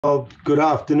Well, good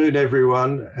afternoon,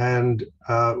 everyone, and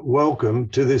welcome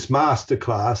to this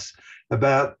masterclass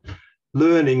about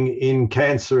learning in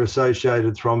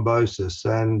cancer-associated thrombosis.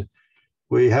 And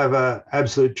we have an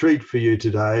absolute treat for you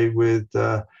today with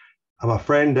my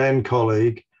friend and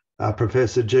colleague,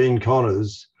 Professor Jean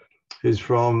Connors, who's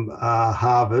from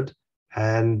Harvard,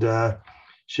 and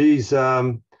she's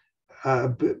been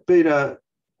an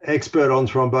expert on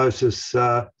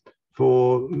thrombosis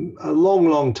for a long,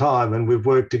 long time, and we've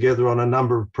worked together on a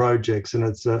number of projects, and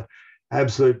it's an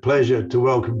absolute pleasure to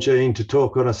welcome Jean to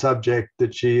talk on a subject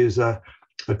that she is a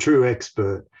true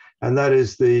expert, and that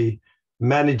is the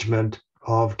management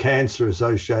of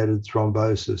cancer-associated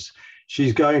thrombosis.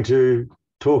 She's going to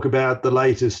talk about the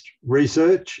latest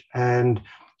research, and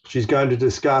she's going to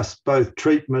discuss both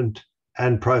treatment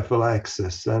and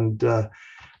prophylaxis. And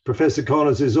Professor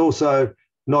Connors is also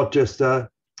not just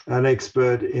an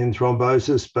expert in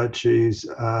thrombosis, but she's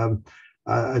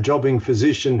a jobbing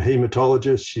physician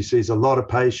hematologist. She sees a lot of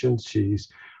patients. She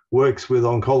works with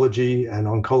oncology and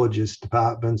oncologist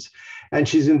departments, and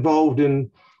she's involved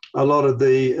in a lot of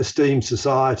the esteemed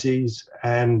societies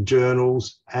and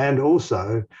journals, and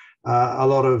also a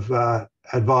lot of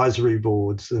advisory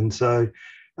boards. And so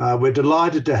we're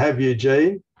delighted to have you,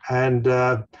 Jean. And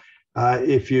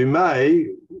if you may,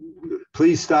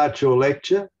 please start your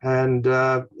lecture and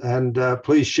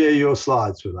please share your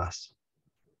slides with us.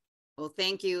 Well,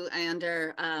 thank you,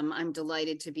 Ander. I'm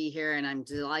delighted to be here, and I'm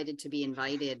delighted to be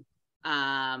invited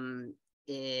to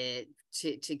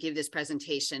give this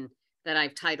presentation that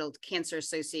I've titled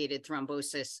Cancer-Associated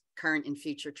Thrombosis, Current and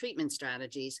Future Treatment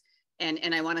Strategies.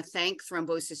 And I want to thank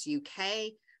Thrombosis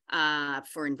UK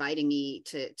for inviting me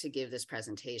to give this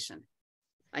presentation.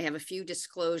 I have a few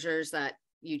disclosures that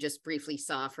you just briefly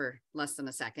saw for less than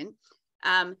a second.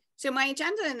 So my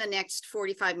agenda in the next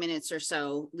 45 minutes or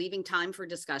so, leaving time for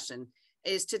discussion,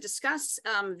 is to discuss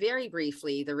very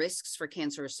briefly the risks for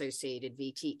cancer-associated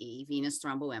VTE, venous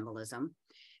thromboembolism,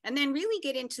 and then really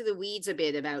get into the weeds a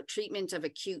bit about treatment of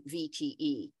acute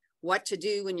VTE, what to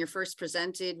do when you're first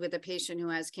presented with a patient who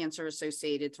has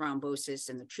cancer-associated thrombosis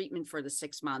and the treatment for the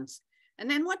 6 months, and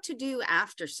then what to do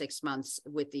after 6 months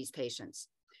with these patients.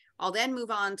 I'll then move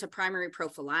on to primary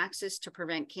prophylaxis to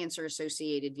prevent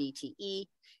cancer-associated VTE.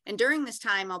 And during this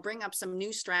time, I'll bring up some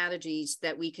new strategies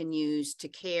that we can use to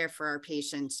care for our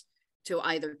patients to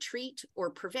either treat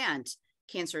or prevent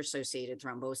cancer-associated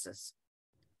thrombosis.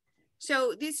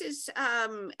 So this is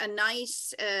a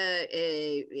nice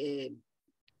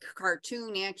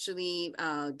cartoon, actually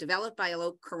developed by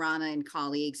Alok Khurana and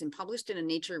colleagues and published in a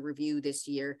Nature Review this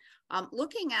year,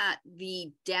 looking at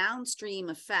the downstream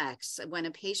effects when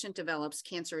a patient develops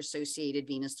cancer-associated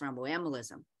venous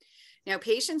thromboembolism. Now,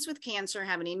 patients with cancer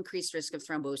have an increased risk of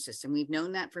thrombosis, and we've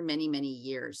known that for many, many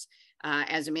years.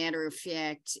 As a matter of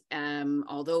fact,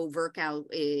 although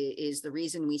VRCA is the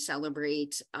reason we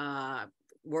celebrate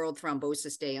World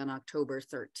Thrombosis Day on October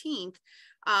 13th,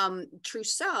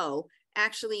 Trousseau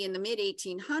actually in the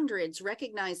mid-1800s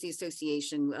recognized the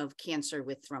association of cancer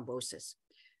with thrombosis.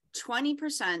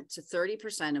 20% to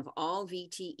 30% of all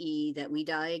VTE that we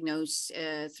diagnose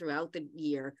throughout the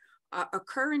year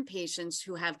occur in patients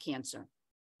who have cancer.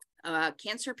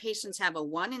 Cancer patients have a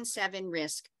 1 in 7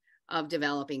 risk of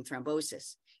developing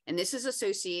thrombosis. And this is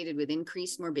associated with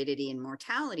increased morbidity and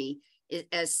mortality,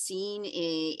 as seen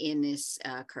in this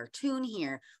cartoon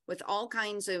here, with all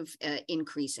kinds of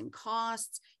increase in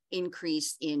costs,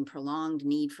 increase in prolonged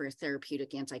need for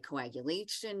therapeutic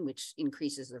anticoagulation, which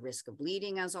increases the risk of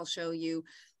bleeding, as I'll show you,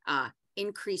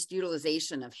 increased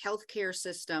utilization of healthcare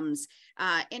systems,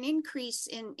 an increase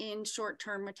in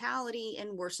short-term mortality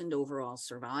and worsened overall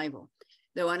survival.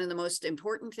 Though one of the most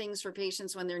important things for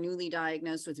patients when they're newly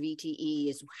diagnosed with VTE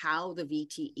is how the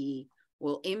VTE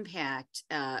will impact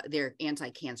their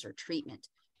anti-cancer treatment.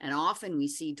 And often we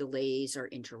see delays or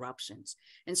interruptions.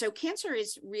 And so cancer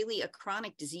is really a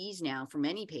chronic disease now for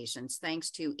many patients,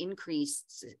 thanks to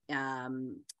increased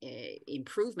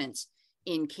improvements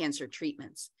in cancer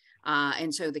treatments.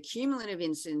 And so the cumulative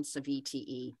incidence of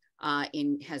VTE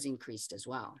has increased as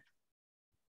well.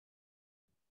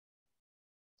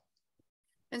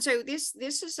 And so this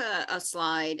is a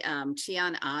slide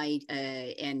Chian Ai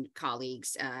and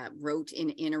colleagues wrote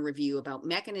in a review about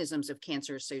mechanisms of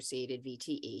cancer-associated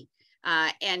VTE.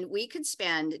 And we could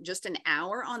spend just an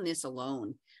hour on this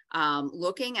alone,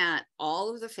 looking at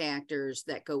all of the factors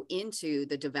that go into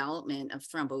the development of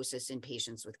thrombosis in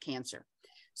patients with cancer.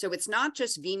 So it's not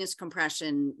just venous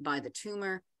compression by the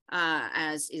tumor,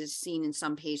 as is seen in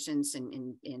some patients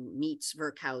and meets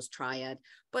Virchow's triad,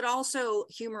 but also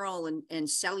humoral and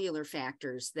cellular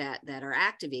factors that are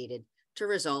activated to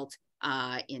result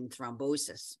in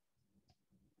thrombosis.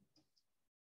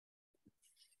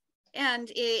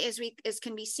 And as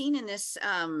can be seen in this,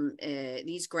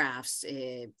 these graphs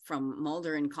from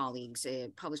Mulder and colleagues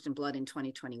published in Blood in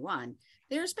 2021,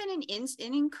 there's been an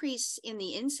increase in the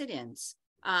incidence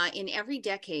in every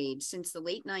decade since the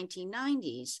late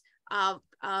 1990s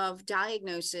of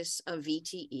diagnosis of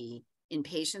VTE in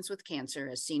patients with cancer,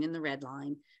 as seen in the red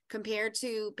line, compared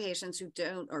to patients who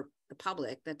don't, or the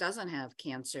public that doesn't have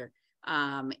cancer,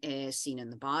 as seen in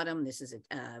the bottom. This is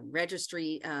a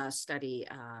registry study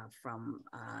from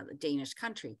the Danish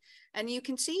country. And you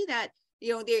can see that,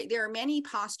 you know, there are many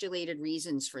postulated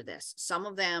reasons for this. Some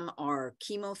of them are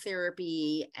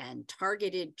chemotherapy and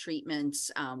targeted treatments,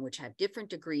 which have different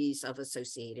degrees of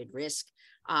associated risk.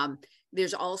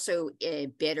 There's also a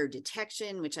better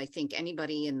detection, which I think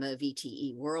anybody in the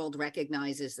VTE world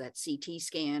recognizes that CT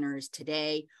scanners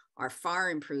today are far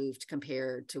improved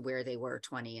compared to where they were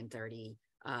 20 and 30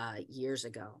 years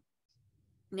ago.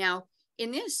 Now,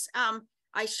 in this,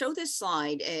 I show this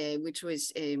slide, which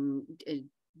was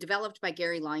developed by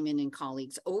Gary Lyman and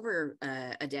colleagues over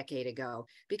a decade ago,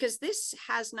 because this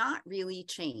has not really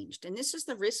changed. And this is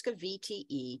the risk of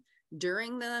VTE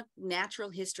during the natural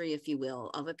history, if you will,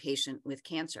 of a patient with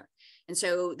cancer. And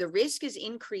so the risk is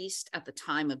increased at the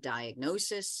time of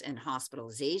diagnosis and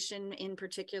hospitalization in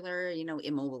particular, you know,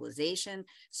 immobilization,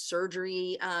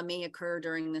 surgery may occur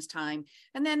during this time,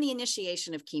 and then the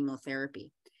initiation of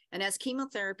chemotherapy. And as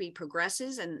chemotherapy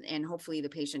progresses and hopefully the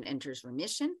patient enters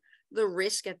remission, the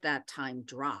risk at that time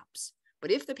drops.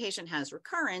 But if the patient has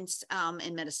recurrence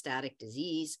and metastatic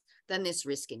disease, then this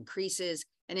risk increases.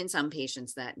 And in some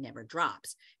patients that never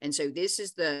drops. And so this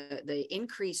is the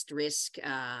increased risk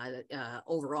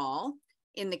overall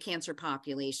in the cancer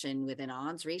population with an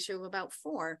odds ratio of about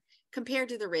 4 compared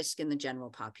to the risk in the general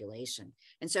population.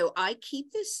 And so I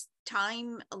keep this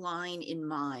timeline in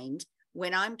mind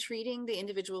when I'm treating the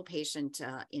individual patient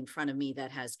in front of me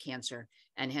that has cancer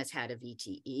and has had a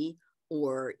VTE,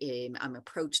 or I'm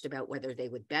approached about whether they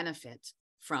would benefit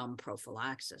from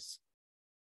prophylaxis.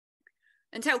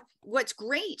 And so what's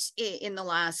great in the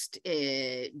last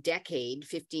decade,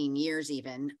 15 years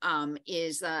even,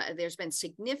 is there's been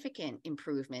significant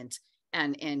improvement,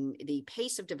 and the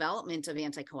pace of development of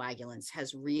anticoagulants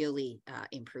has really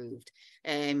improved.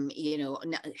 You know,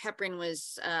 heparin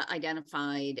was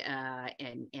identified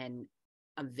and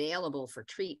available for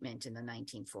treatment in the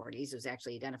 1940s. It was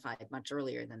actually identified much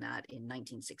earlier than that in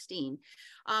 1916.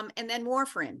 And then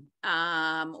warfarin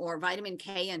or vitamin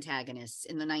K antagonists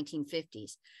in the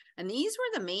 1950s. And these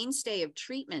were the mainstay of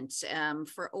treatments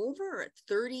for over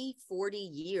 30, 40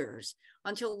 years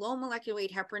until low molecular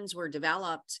weight heparins were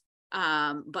developed,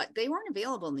 but they weren't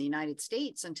available in the United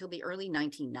States until the early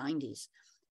 1990s.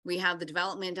 We have the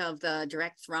development of the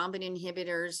direct thrombin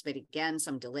inhibitors, but again,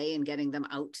 some delay in getting them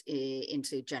out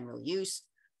into general use.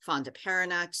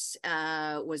 Fondaparinux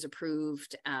was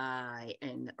approved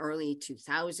in the early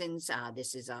 2000s.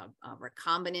 This is a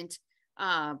recombinant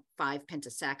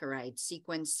 5-pentasaccharide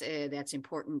sequence that's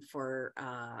important for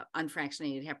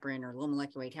unfractionated heparin or low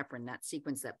molecular weight heparin, that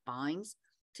sequence that binds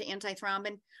to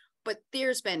antithrombin. But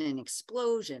there's been an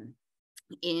explosion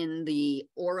in the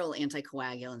oral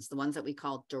anticoagulants, the ones that we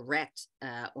call direct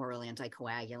oral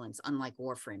anticoagulants, unlike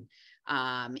warfarin.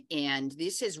 And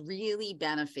this has really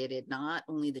benefited not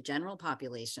only the general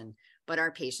population, but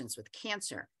our patients with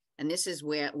cancer. And this is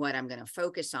what I'm going to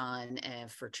focus on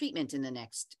for treatment in the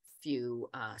next few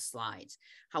slides.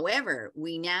 However,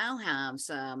 we now have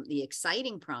the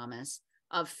exciting promise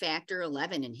of factor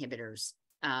 11 inhibitors,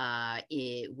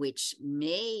 which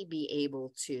may be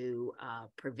able to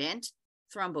prevent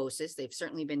thrombosis. They've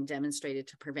certainly been demonstrated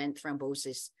to prevent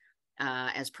thrombosis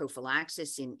as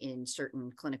prophylaxis in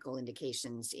certain clinical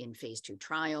indications in phase 2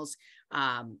 trials.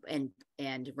 And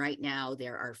right now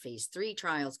there are phase 3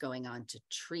 trials going on to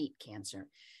treat cancer.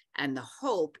 And the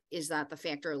hope is that the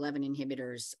factor 11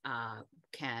 inhibitors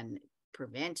can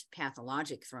prevent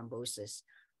pathologic thrombosis,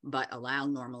 but allow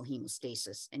normal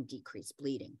hemostasis and decrease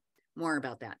bleeding. More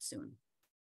about that soon.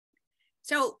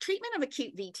 So treatment of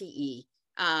acute VTE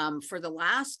for the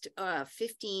last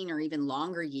 15 or even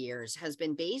longer years has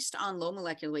been based on low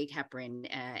molecular weight heparin,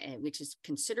 which has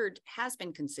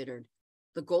been considered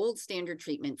the gold standard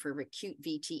treatment for acute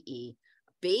VTE,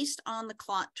 based on the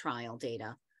CLOT trial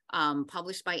data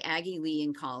published by Aggie Lee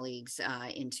and colleagues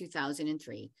in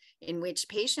 2003, in which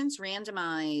patients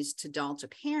randomized to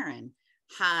dalteparin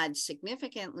had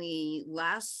significantly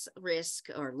less risk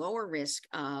or lower risk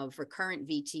of recurrent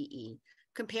VTE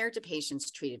compared to patients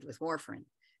treated with warfarin.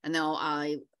 and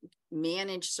they'll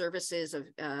manage services of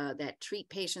that treat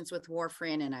patients with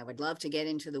warfarin. And I would love to get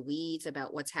into the weeds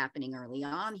about what's happening early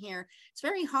on here. It's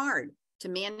very hard to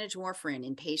manage warfarin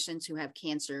in patients who have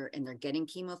cancer and they're getting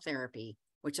chemotherapy,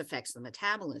 which affects the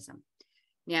metabolism.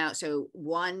 Now,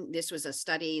 this was a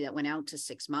study that went out to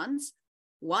 6 months.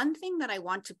 One thing that I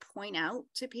want to point out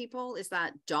to people is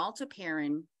that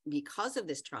dalteparin, because of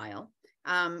this trial,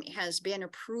 has been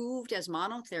approved as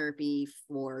monotherapy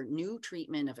for new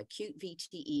treatment of acute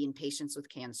VTE in patients with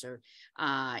cancer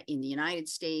in the United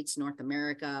States, North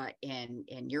America,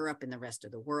 and Europe and the rest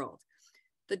of the world.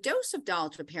 The dose of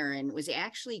dalteparin was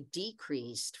actually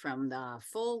decreased from the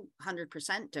full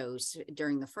 100% dose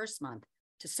during the first month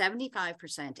to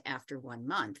 75% after 1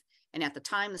 month. And at the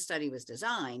time the study was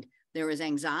designed, there was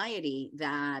anxiety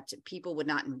that people would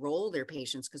not enroll their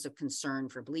patients because of concern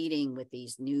for bleeding with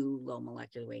these new low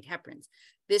molecular weight heparins.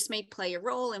 This may play a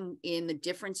role in the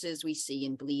differences we see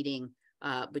in bleeding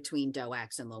between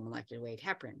DOACs and low molecular weight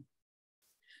heparin.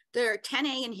 There are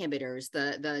 10A inhibitors,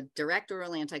 the direct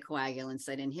oral anticoagulants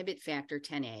that inhibit factor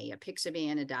 10A,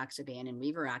 apixaban, edoxaban, and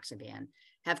rivaroxaban,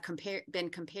 have been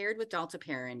compared with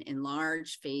dalteparin in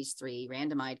large phase 3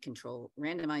 randomized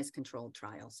controlled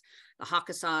trials. The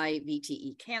Hokusai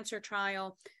VTE cancer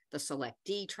trial, the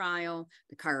SELECT-D trial,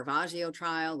 the Caravaggio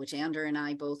trial, which Andrew and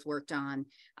I both worked on.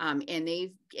 And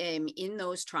they've, in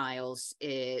those trials,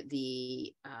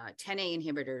 the 10A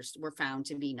inhibitors were found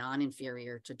to be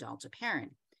non-inferior to dalteparin.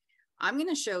 I'm going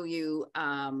to show you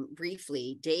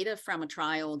briefly data from a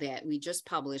trial that we just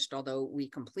published, although we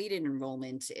completed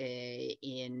enrollment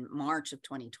in March of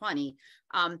 2020,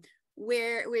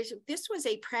 where this was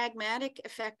a pragmatic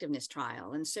effectiveness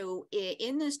trial. And so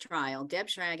in this trial, Deb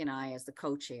Schrag and I, as the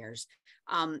co-chairs,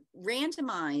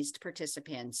 randomized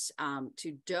participants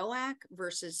to DOAC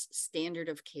versus standard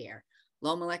of care,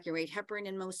 low molecular weight heparin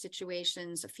in most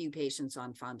situations, a few patients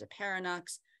on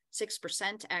fondaparinux.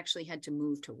 6% actually had to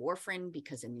move to warfarin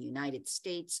because in the United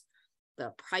States,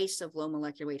 the price of low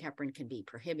molecular weight heparin can be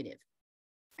prohibitive.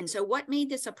 And so what made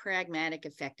this a pragmatic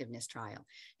effectiveness trial?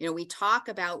 You know, we talk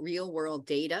about real world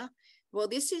data. Well,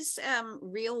 this is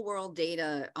real world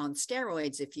data on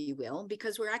steroids, if you will,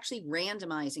 because we're actually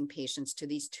randomizing patients to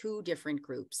these two different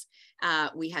groups.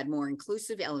 We had more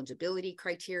inclusive eligibility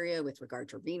criteria with regard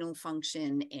to renal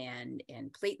function and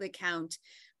platelet count.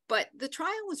 But the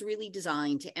trial was really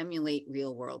designed to emulate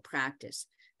real world practice.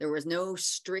 There was no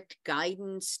strict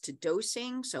guidance to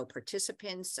dosing, so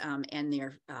participants and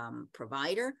their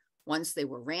provider, once they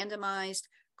were randomized,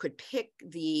 could pick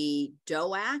the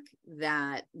DOAC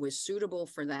that was suitable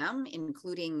for them,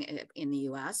 including in the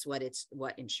US, what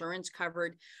insurance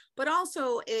covered, but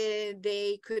also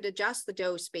they could adjust the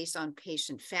dose based on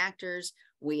patient factors.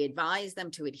 We advise them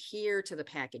to adhere to the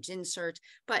package insert,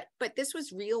 but this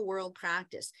was real world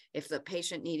practice. If the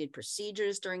patient needed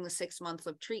procedures during the 6 months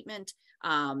of treatment,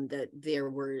 the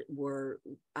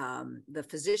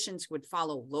physicians would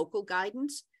follow local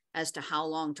guidance as to how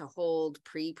long to hold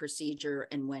pre-procedure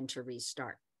and when to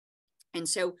restart. And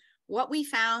so what we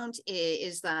found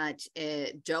is that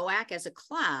DOAC as a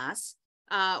class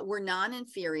were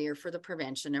non-inferior for the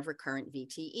prevention of recurrent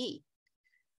VTE.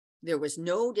 There was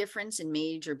no difference in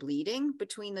major bleeding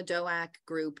between the DOAC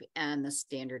group and the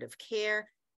standard of care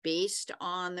based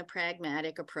on the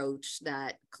pragmatic approach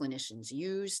that clinicians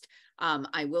used.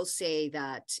 I will say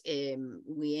that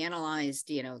we analyzed,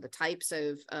 the types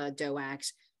of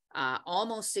DOACs.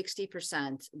 Almost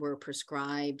 60% were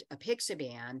prescribed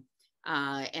apixaban,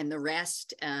 and the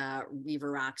rest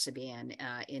rivaroxaban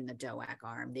in the DOAC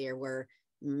arm. There were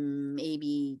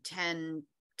maybe 10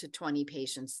 to 20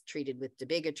 patients treated with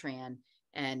dabigatran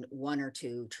and 1 or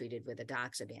 2 treated with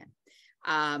edoxaban.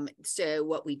 So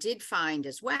what we did find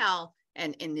as well,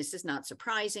 and this is not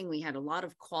surprising, we had a lot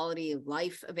of quality of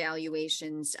life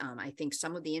evaluations. I think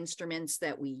some of the instruments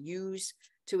that we use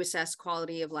to assess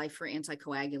quality of life for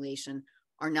anticoagulation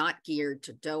are not geared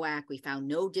to DOAC. We found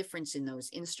no difference in those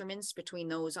instruments between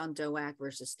those on DOAC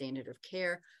versus standard of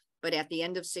care. But at the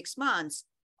end of 6 months,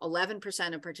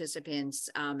 11% of participants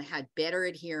had better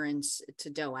adherence to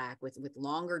DOAC with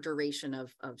longer duration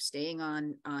of staying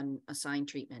on assigned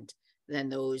treatment than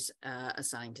those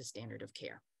assigned to standard of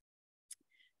care.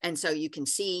 And so you can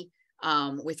see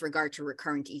with regard to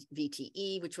recurrent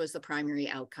VTE, which was the primary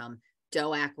outcome,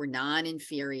 DOAC were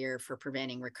non-inferior for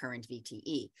preventing recurrent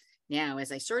VTE. Now,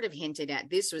 as I sort of hinted at,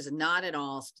 this was not at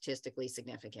all statistically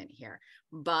significant here,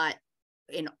 but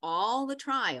in all the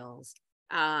trials,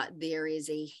 there is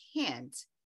a hint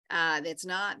that's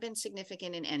not been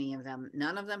significant in any of them.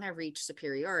 None of them have reached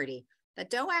superiority, that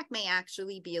DOAC may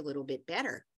actually be a little bit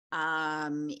better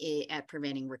at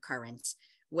preventing recurrence.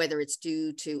 whether it's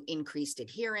due to increased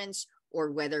adherence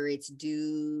or whether it's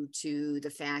due to the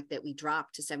fact that we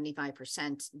dropped to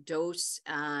 75% dose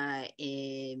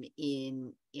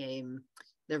in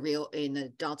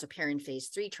the dalteparin phase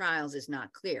 3 trials is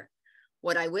not clear.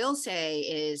 What I will say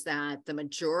is that the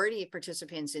majority of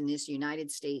participants in this United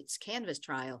States Canvas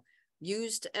trial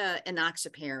used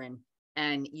enoxaparin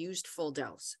and used full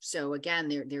dose. So again,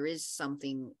 there is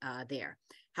something there.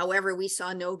 However, we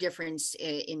saw no difference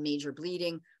in major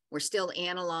bleeding. We're still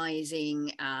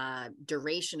analyzing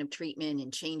duration of treatment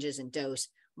and changes in dose,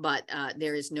 but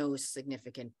there is no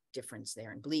significant difference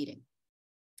there in bleeding.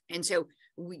 And so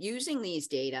using these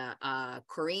data,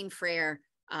 Corinne Frere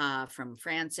from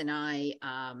France and I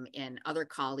and other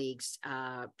colleagues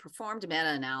performed a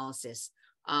meta-analysis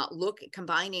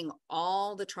combining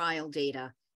all the trial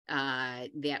data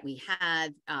that we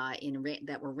had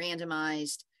that were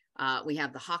randomized. We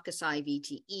have the Hokusai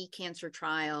VTE cancer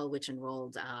trial, which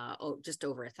enrolled just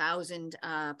over 1,000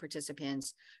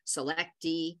 participants.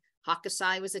 Select-D,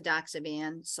 Hokusai was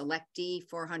edoxaban. Select-D,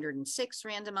 406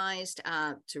 randomized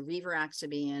to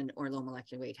rivaroxaban or low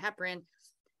molecular weight heparin.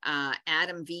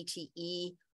 ATOM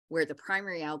VTE, where the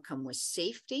primary outcome was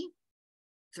safety.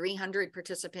 300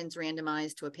 participants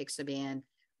randomized to apixaban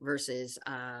versus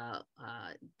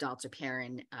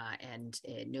dalteparin, and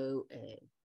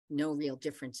no real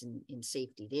difference in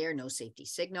safety there, no safety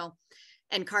signal.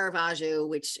 And Caravaggio,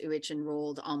 which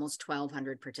enrolled almost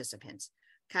 1,200 participants.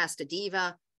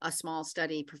 Castadiva, a small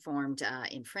study performed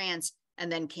in France,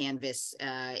 and then Canvas,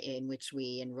 in which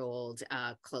we enrolled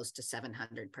close to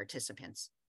 700 participants.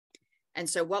 And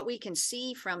so what we can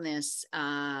see from this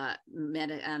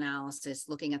meta-analysis,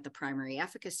 looking at the primary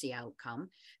efficacy outcome,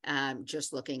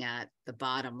 just looking at the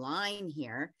bottom line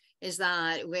here, is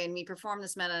that when we perform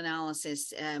this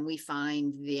meta-analysis, we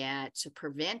find that to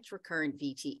prevent recurrent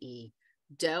VTE,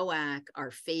 DOAC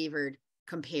are favored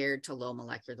compared to low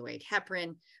molecular weight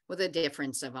heparin, with a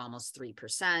difference of almost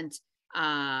 3%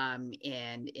 and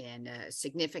a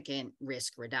significant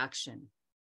risk reduction.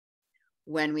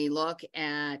 When we look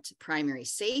at primary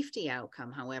safety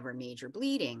outcome, however, major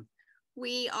bleeding,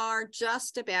 we are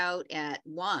just about at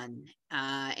 1.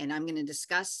 And I'm going to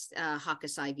discuss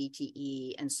Hokusai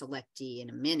VTE and Select-D in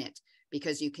a minute,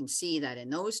 because you can see that in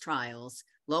those trials,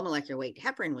 low molecular weight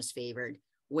heparin was favored,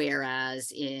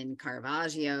 whereas in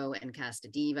Caravaggio and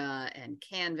Castadiva and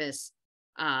Canvas,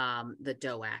 the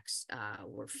DOACs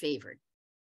were favored.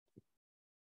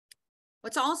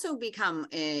 What's also become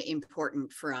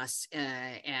important for us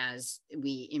as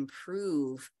we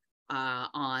improve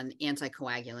on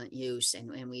anticoagulant use, and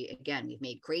we've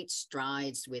made great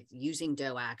strides with using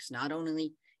DOACs, not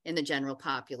only in the general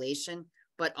population,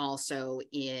 but also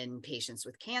in patients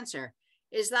with cancer,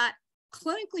 is that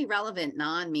clinically relevant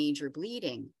non-major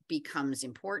bleeding becomes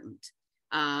important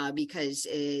because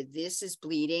this is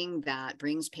bleeding that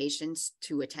brings patients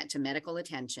to medical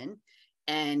attention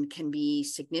and can be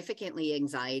significantly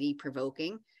anxiety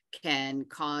provoking, can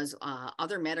cause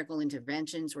other medical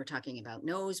interventions. We're talking about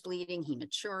nose bleeding,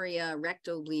 hematuria,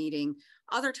 rectal bleeding,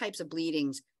 other types of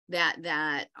bleedings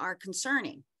that are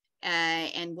concerning.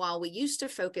 And while we used to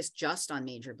focus just on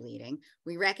major bleeding,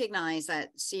 we recognize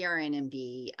that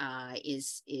CRNMB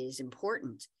is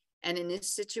important. And in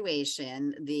this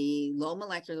situation, the low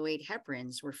molecular weight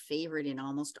heparins were favored in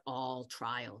almost all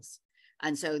trials.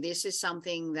 And so this is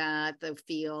something that the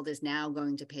field is now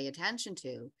going to pay attention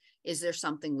to. Is there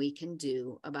something we can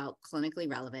do about clinically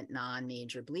relevant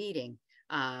non-major bleeding,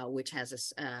 which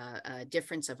has a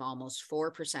difference of almost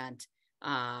 4%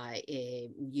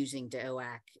 using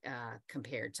DOAC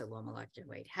compared to low molecular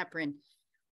weight heparin?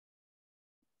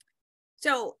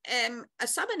 So a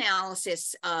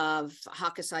sub-analysis of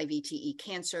Hokusai VTE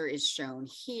cancer is shown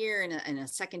here in a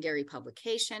secondary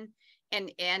publication.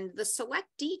 And the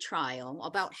Select-D trial,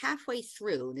 about halfway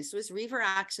through, this was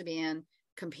rivaroxaban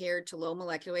compared to low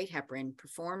molecular weight heparin,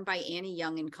 performed by Annie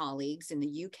Young and colleagues in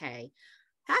the UK.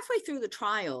 Halfway through the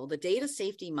trial, the Data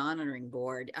Safety Monitoring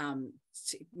Board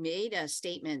made a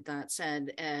statement that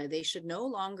said they should no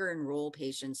longer enroll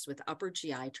patients with upper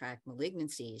GI tract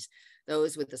malignancies,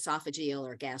 those with esophageal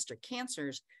or gastric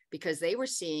cancers, because they were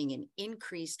seeing an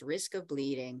increased risk of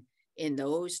bleeding in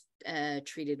those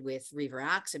treated with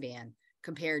rivaroxaban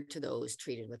compared to those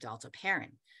treated with dalteparin.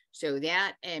 So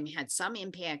that had some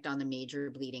impact on the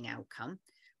major bleeding outcome.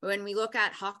 When we look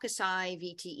at Hokusai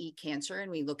VTE cancer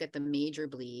and we look at the major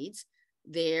bleeds,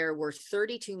 there were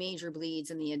 32 major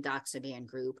bleeds in the edoxaban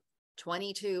group.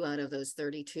 22 out of those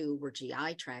 32 were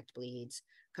GI tract bleeds,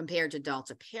 compared to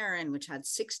dalteparin, which had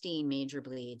 16 major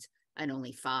bleeds and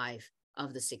only 5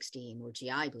 of the 16 were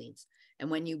GI bleeds. And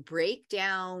when you break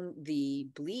down the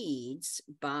bleeds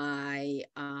by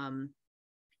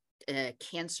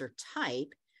cancer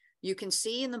type, you can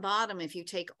see in the bottom, if you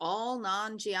take all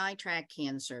non-GI tract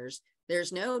cancers,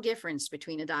 there's no difference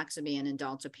between edoxaban and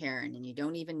dalteparin, and you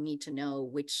don't even need to know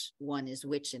which one is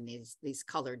which in these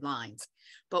colored lines.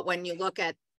 But when you look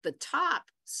at the top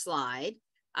slide,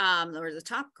 or the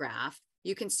top graph,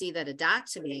 you can see that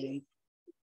edoxaban,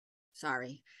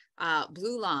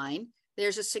 blue line,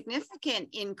 there's a significant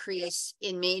increase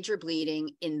in major bleeding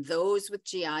in those with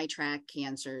GI tract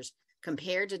cancers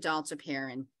compared to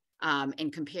dalteparin,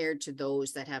 and compared to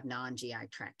those that have non-GI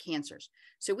tract cancers.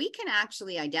 So we can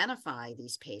actually identify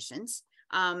these patients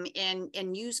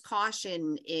and use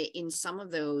caution in some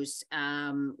of those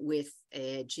with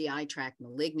GI tract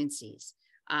malignancies.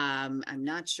 I'm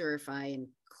not sure if I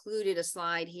included a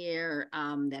slide here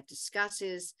that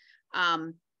discusses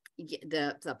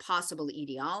the possible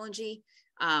etiology,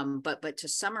 but to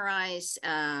summarize,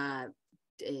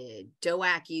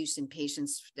 DOAC use in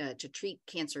patients to treat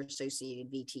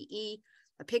cancer-associated VTE,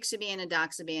 apixaban,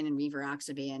 edoxaban, and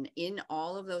rivaroxaban in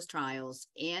all of those trials,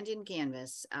 and in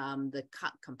Canvas, the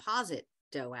composite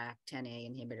DOAC 10A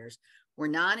inhibitors were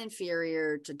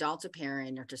non-inferior to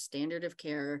dalteparin or to standard of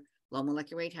care low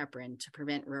molecular weight heparin to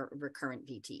prevent recurrent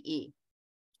VTE.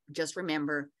 Just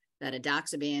remember that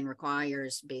edoxaban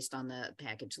requires, based on the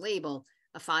package label,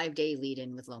 a 5-day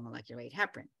lead-in with low molecular weight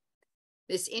heparin.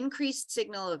 This increased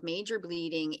signal of major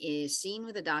bleeding is seen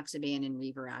with edoxaban and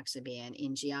rivaroxaban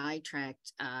in GI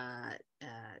tract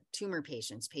tumor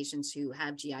patients, patients who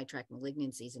have GI tract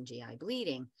malignancies and GI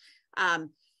bleeding.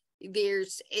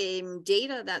 There's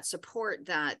data that support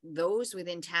that those with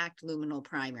intact luminal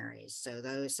primaries,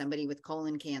 so somebody with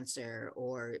colon cancer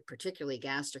or particularly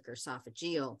gastric or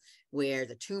esophageal, where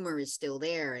the tumor is still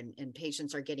there and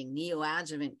patients are getting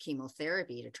neoadjuvant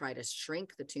chemotherapy to try to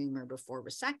shrink the tumor before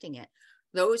resecting it,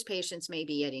 those patients may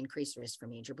be at increased risk for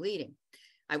major bleeding.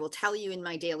 I will tell you in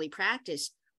my daily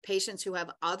practice, patients who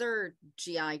have other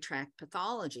GI tract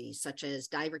pathologies, such as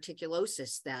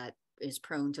diverticulosis that is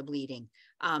prone to bleeding,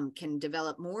 can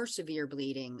develop more severe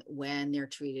bleeding when they're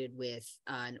treated with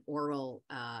an oral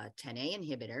 10A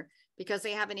inhibitor, because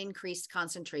they have an increased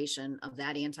concentration of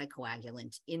that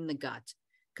anticoagulant in the gut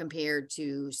compared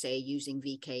to, say, using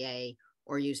VKA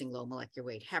or using low molecular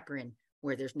weight heparin,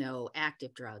 where there's no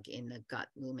active drug in the gut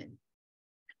lumen.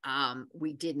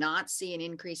 We did not see an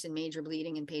increase in major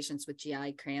bleeding in patients with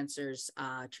GI cancers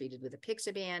treated with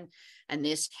apixaban, and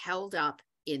this held up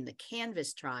in the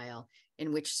Canvas trial,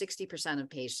 in which 60% of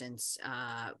patients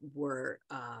were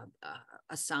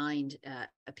assigned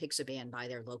apixaban by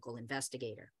their local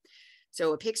investigator.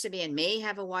 So apixaban may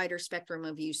have a wider spectrum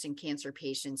of use in cancer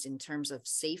patients in terms of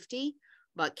safety,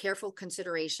 but careful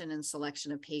consideration and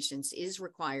selection of patients is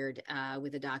required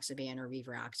with edoxaban or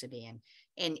rivaroxaban,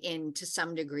 and to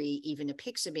some degree, even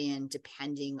apixaban,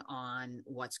 depending on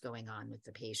what's going on with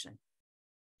the patient.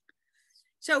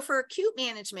 So for acute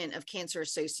management of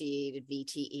cancer-associated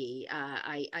VTE,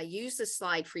 I use this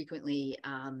slide frequently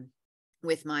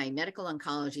with my medical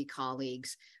oncology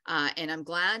colleagues, and I'm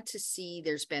glad to see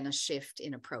there's been a shift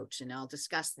in approach, and I'll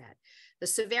discuss that. The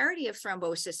severity of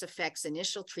thrombosis affects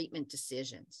initial treatment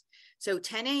decisions. So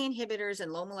 10A inhibitors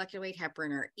and low molecular weight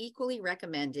heparin are equally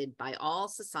recommended by all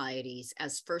societies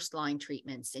as first-line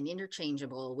treatments and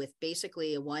interchangeable with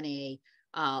basically a 1A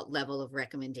level of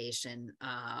recommendation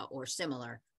or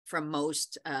similar from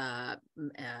most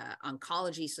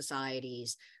oncology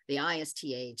societies, the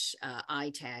ISTH,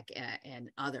 ITAC,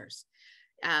 and others.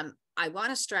 I want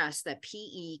to stress that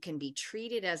PE can be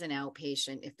treated as an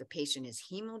outpatient if the patient is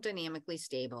hemodynamically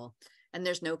stable and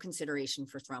there's no consideration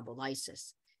for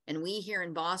thrombolysis. And we here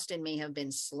in Boston may have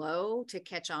been slow to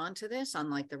catch on to this,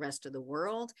 unlike the rest of the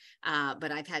world.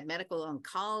 But I've had medical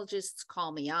oncologists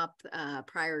call me up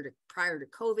prior to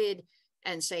COVID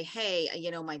and say, hey,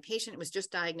 you know, my patient was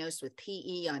just diagnosed with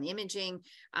PE on imaging.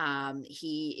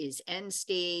 He is end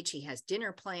stage. He has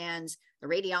dinner plans. The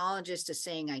radiologist is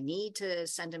saying, I need to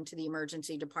send him to the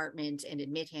emergency department and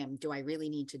admit him. Do I really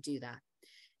need to do that?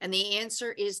 And the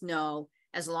answer is no,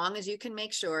 as long as you can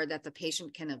make sure that the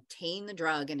patient can obtain the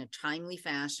drug in a timely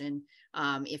fashion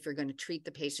if you're going to treat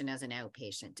the patient as an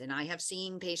outpatient. And I have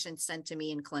seen patients sent to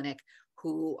me in clinic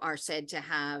who are said to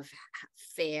have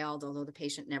failed, although the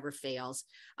patient never fails,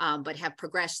 but have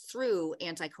progressed through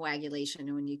anticoagulation.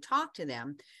 And when you talk to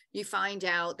them, you find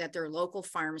out that their local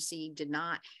pharmacy did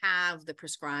not have the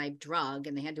prescribed drug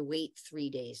and they had to wait 3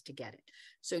 days to get it.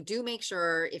 So do make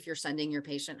sure if you're sending your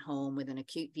patient home with an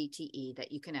acute VTE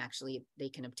that you can they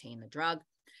can obtain the drug.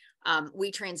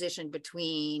 We transition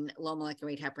between low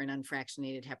molecular weight heparin,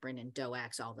 unfractionated heparin, and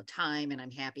DOACs all the time, and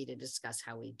I'm happy to discuss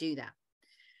how we do that.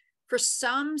 For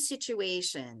some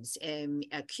situations,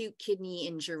 acute kidney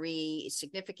injury,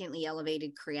 significantly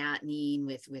elevated creatinine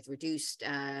with reduced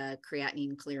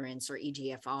creatinine clearance or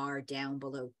eGFR down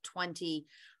below 20,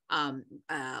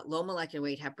 low molecular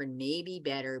weight heparin may be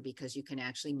better because you can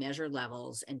actually measure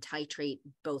levels and titrate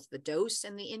both the dose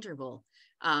and the interval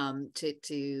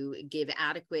to give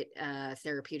adequate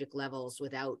therapeutic levels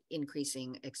without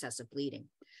increasing excessive bleeding.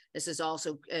 This is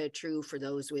also true for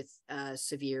those with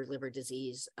severe liver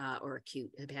disease or acute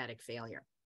hepatic failure.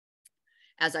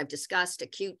 As I've discussed,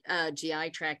 acute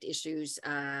GI tract issues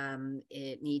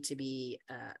need to be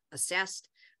assessed.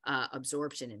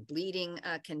 Absorption and bleeding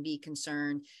can be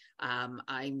concerned.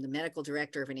 I'm the medical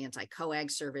director of an anti-coag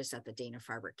service at the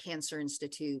Dana-Farber Cancer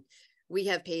Institute. We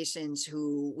have patients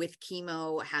who, with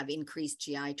chemo, have increased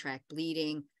GI tract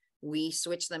bleeding. We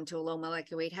switch them to a low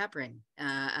molecular weight heparin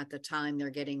at the time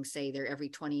they're getting, say, their every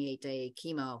 28-day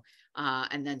chemo,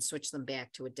 and then switch them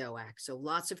back to a DOAC. So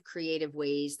lots of creative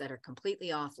ways that are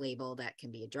completely off-label that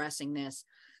can be addressing this.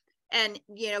 And,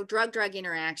 drug-drug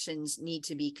interactions need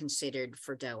to be considered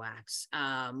for DOACs.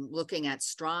 Looking at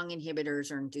strong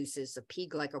inhibitors or inducers of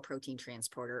P-glycoprotein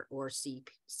transporter or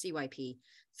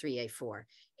CYP3A4.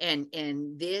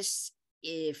 And this,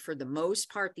 for the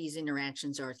most part, these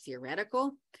interactions are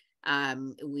theoretical.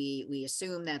 We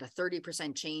assume that a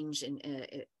 30% change in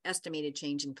estimated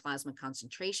change in plasma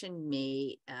concentration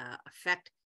may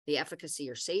affect the efficacy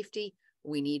or safety.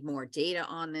 We need more data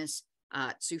on this.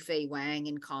 Zufei Wang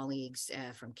and colleagues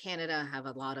from Canada have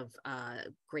a lot of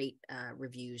great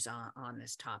reviews on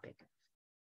this topic.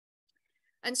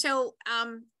 And so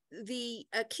the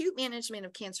acute management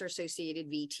of cancer-associated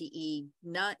VTE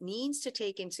needs to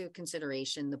take into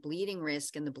consideration the bleeding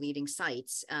risk and the bleeding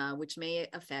sites, which may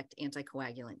affect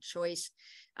anticoagulant choice.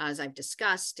 As I've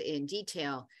discussed in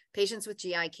detail, patients with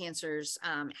GI cancers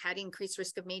had increased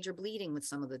risk of major bleeding with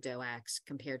some of the DOACs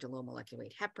compared to low molecular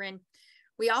weight heparin.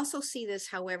 We also see this,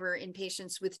 however, in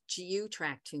patients with GU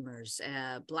tract tumors,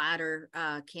 bladder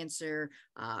cancer,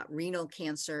 renal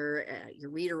cancer,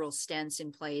 ureteral stents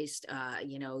in place,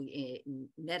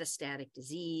 metastatic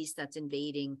disease that's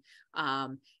invading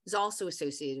is also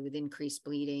associated with increased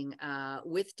bleeding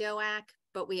with DOAC,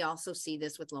 but we also see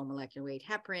this with low molecular weight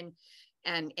heparin.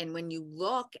 And when you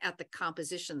look at the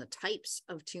composition, the types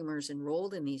of tumors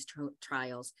enrolled in these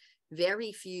trials,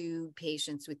 very few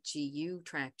patients with GU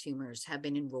tract tumors have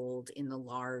been enrolled in the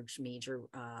large major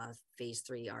phase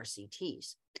 3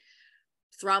 RCTs.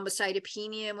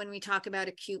 Thrombocytopenia, when we talk about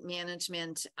acute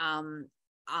management,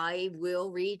 I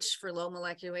will reach for low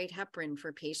molecular weight heparin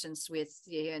for patients with,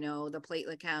 the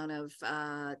platelet count of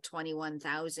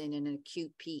 21,000 in an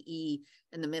acute PE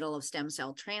in the middle of stem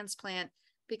cell transplant,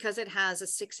 because it has a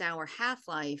 6-hour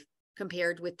half-life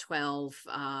compared with 12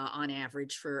 on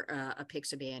average for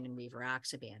apixaban and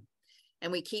rivaroxaban.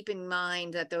 And we keep in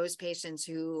mind that those patients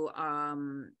who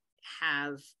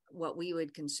have what we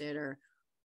would consider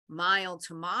mild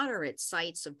to moderate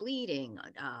sites of bleeding,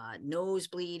 nose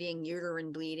bleeding,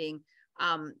 uterine bleeding,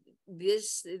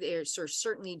 there's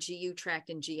certainly GU tract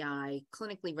and GI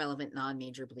clinically relevant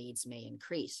non-major bleeds may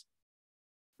increase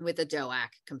with a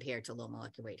DOAC compared to low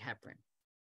molecular weight heparin.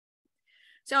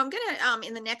 So I'm going to,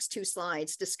 in the next 2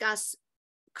 slides, discuss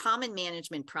common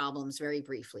management problems very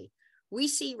briefly. We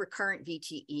see recurrent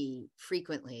VTE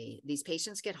frequently. These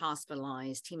patients get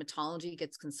hospitalized, hematology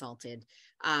gets consulted,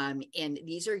 and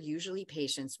these are usually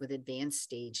patients with advanced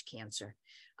stage cancer.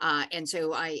 And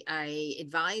so I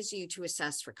advise you to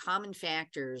assess for common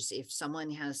factors if someone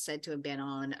has said to have been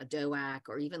on a DOAC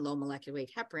or even low molecular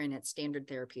weight heparin at standard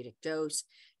therapeutic dose,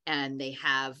 and they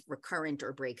have recurrent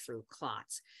or breakthrough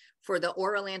clots. For the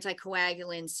oral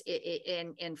anticoagulants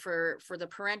and for the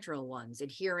parenteral ones,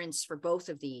 adherence for both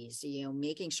of these,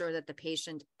 making sure that the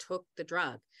patient took the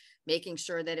drug, making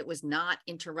sure that it was not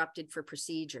interrupted for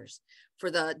procedures. For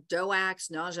the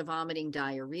DOACs, nausea, vomiting,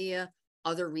 diarrhea,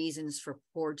 other reasons for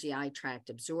poor GI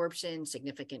tract absorption,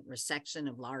 significant resection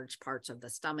of large parts of the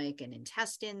stomach and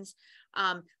intestines,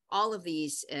 all of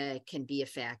these can be a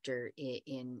factor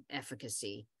in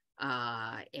efficacy.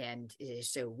 And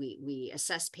so we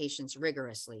assess patients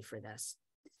rigorously for this.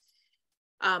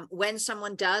 When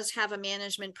someone does have a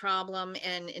management problem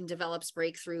and develops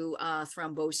breakthrough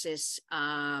thrombosis,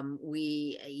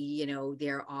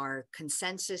 there are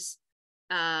consensus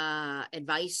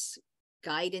advice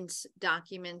guidance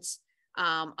documents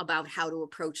about how to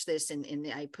approach this. And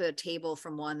I put a table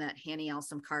from one that Hani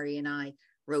Al-Samkari and I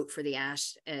wrote for the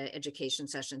ASH education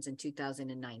sessions in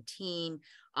 2019.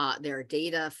 There are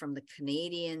data from the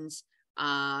Canadians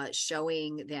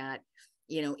showing that,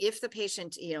 if the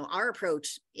patient, our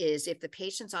approach is if the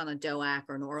patient's on a DOAC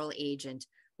or an oral agent,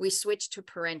 we switch to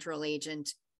parenteral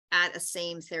agent at a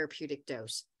same therapeutic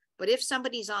dose. But if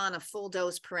somebody's on a full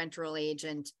dose parenteral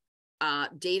agent,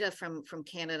 data from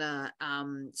Canada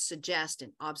suggest,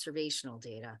 and observational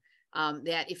data,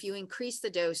 that if you increase the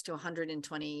dose to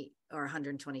 120 or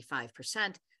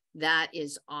 125%, that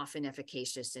is often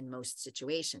efficacious in most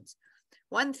situations.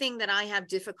 One thing that I have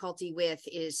difficulty with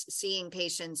is seeing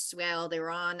patients, well, they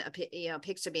were on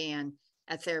apixaban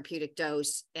at therapeutic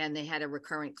dose and they had a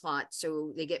recurrent clot,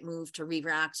 so they get moved to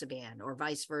rivaroxaban or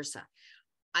vice versa.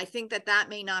 I think that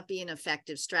may not be an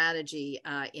effective strategy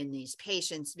in these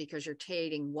patients, because you're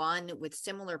treating one with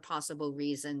similar possible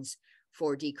reasons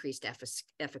for decreased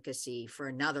efficacy for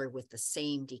another with the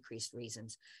same decreased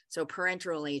reasons. So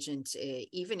parenteral agents,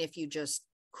 even if you just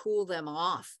cool them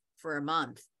off for a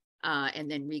month and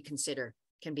then reconsider,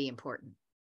 can be important.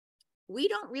 We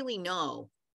don't really know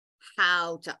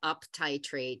how to up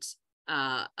titrate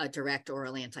a direct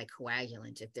oral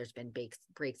anticoagulant if there's been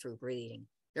breakthrough bleeding.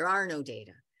 There are no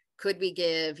data. Could we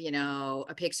give,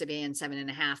 apixaban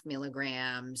 7.5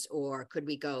 milligrams, or could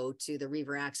we go to the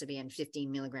rivaroxaban 15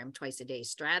 milligram twice a day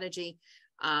strategy?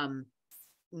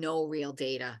 No real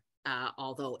data,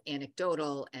 although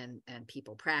anecdotal, and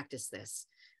people practice this.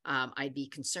 I'd be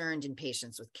concerned in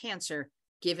patients with cancer,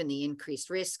 given the increased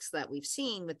risks that we've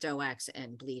seen with DOACs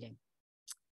and bleeding.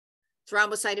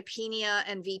 Thrombocytopenia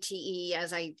and VTE,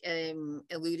 as I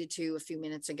alluded to a few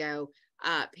minutes ago,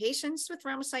 patients with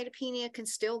thrombocytopenia can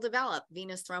still develop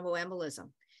venous thromboembolism.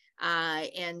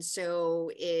 And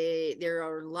so there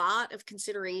are a lot of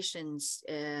considerations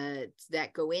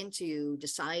that go into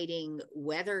deciding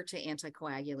whether to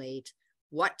anticoagulate,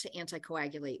 what to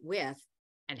anticoagulate with,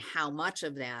 and how much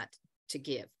of that to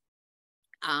give.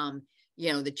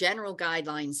 The general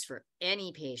guidelines for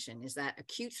any patient is that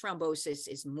acute thrombosis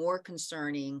is more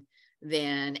concerning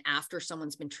than after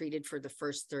someone's been treated for the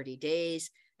first 30 days,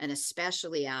 and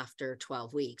especially after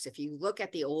 12 weeks. If you look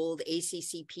at the old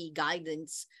ACCP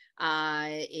guidance,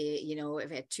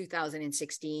 at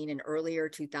 2016 and earlier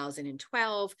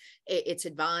 2012, it's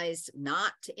advised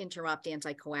not to interrupt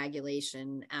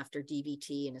anticoagulation after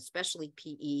DVT, and especially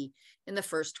PE, in the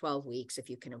first 12 weeks if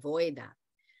you can avoid that.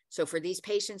 So for these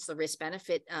patients, the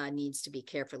risk-benefit needs to be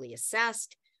carefully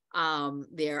assessed.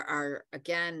 There are,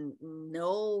 again,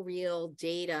 no real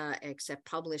data except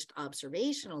published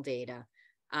observational data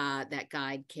that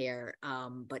guide care,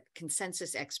 but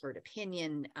consensus expert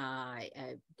opinion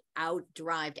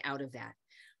derived out of that.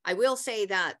 I will say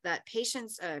that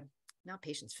physicians,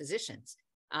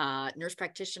 nurse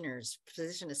practitioners,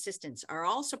 physician assistants are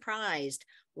all surprised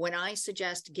when I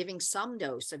suggest giving some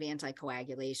dose of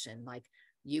anticoagulation, like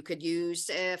you could use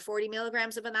 40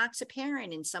 milligrams of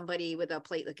enoxaparin in somebody with a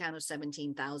platelet count of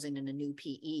 17,000 and a new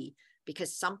PE,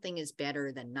 because something is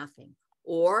better than nothing.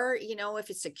 Or,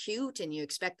 if it's acute and you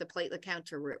expect the platelet count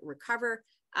to recover,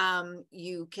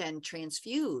 you can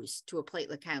transfuse to a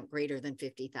platelet count greater than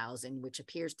 50,000, which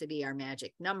appears to be our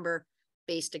magic number,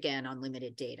 based again on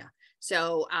limited data.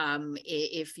 So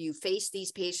if you face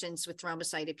these patients with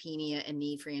thrombocytopenia and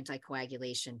need for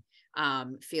anticoagulation,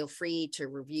 feel free to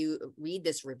read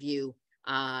this review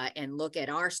and look at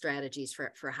our strategies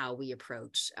for how we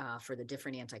approach for the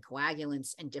different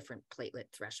anticoagulants and different platelet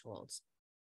thresholds.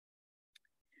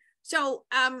 So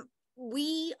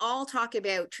we all talk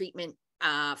about treatment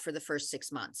for the first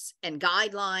 6 months, and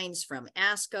guidelines from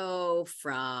ASCO,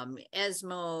 from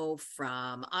ESMO,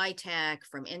 from ITAC,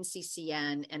 from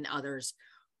NCCN, and others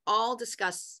all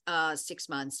discuss 6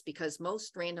 months, because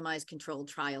most randomized controlled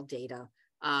trial data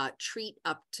treat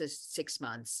up to 6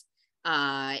 months,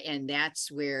 and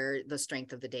that's where the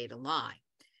strength of the data lie.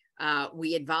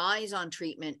 We advise on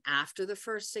treatment after the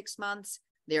first 6 months.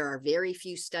 There are very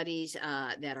few studies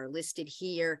that are listed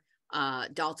here.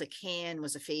 DALTA-CAN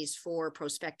was a phase 4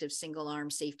 prospective single-arm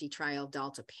safety trial,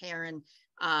 DALTA-PAREN,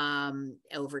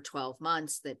 over 12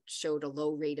 months, that showed a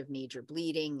low rate of major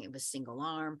bleeding. It was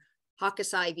single-arm.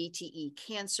 Hokusai VTE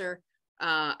cancer,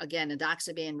 again,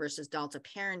 edoxaban versus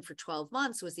DALTA-PAREN for 12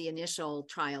 months was the initial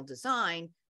trial design,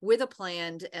 with a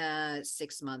planned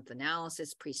 6-month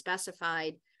analysis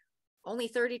pre-specified. Only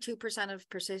 32% of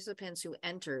participants who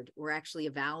entered were actually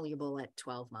evaluable at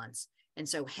 12 months. And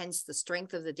so hence the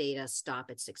strength of the data stop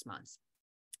at 6 months.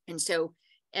 And so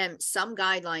some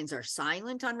guidelines are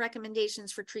silent on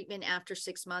recommendations for treatment after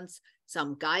 6 months.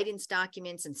 Some guidance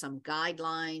documents and some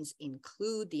guidelines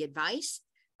include the advice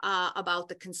about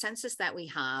the consensus that we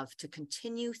have to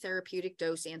continue therapeutic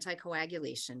dose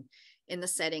anticoagulation in the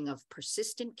setting of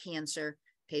persistent cancer,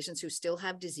 patients who still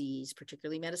have disease,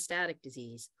 particularly metastatic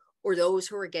disease, or those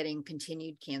who are getting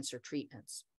continued cancer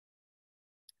treatments.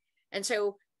 And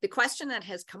so the question that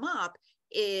has come up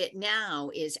now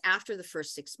is, after the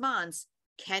first 6 months,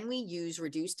 can we use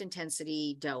reduced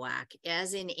intensity DOAC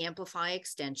as in Amplify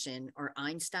Extension or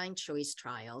Einstein Choice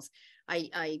trials?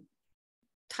 I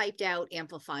typed out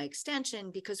Amplify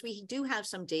Extension because we do have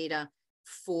some data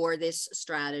for this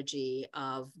strategy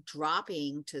of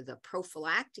dropping to the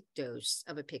prophylactic dose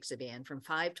of apixaban from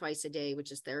 5 twice a day,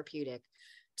 which is therapeutic,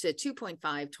 to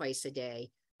 2.5 twice a day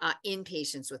in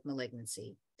patients with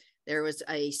malignancy. There was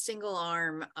a single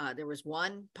arm, there was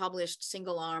one published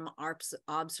single arm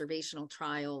observational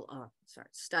trial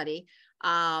study,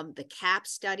 the CAP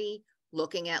study,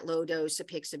 looking at low dose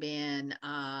apixaban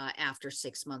after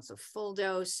 6 months of full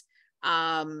dose.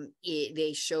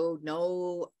 They showed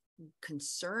no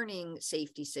concerning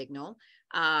safety signal.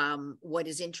 What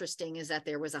is interesting is that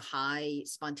there was a high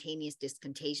spontaneous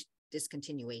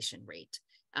discontinuation rate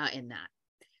in that.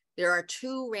 There are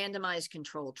 2 randomized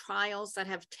controlled trials that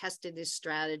have tested this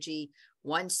strategy.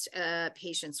 Once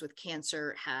patients with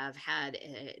cancer have had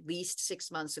at least 6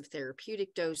 months of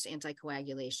therapeutic dose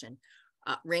anticoagulation,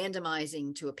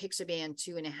 randomizing to apixaban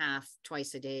 2.5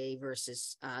 twice a day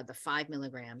versus the 5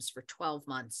 milligrams for 12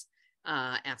 months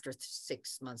after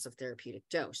 6 months of therapeutic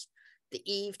dose. The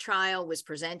EVE trial was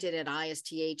presented at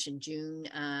ISTH in June,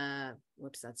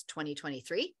 that's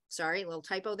 2023. Sorry, a little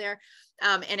typo there.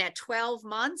 And at 12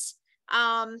 months,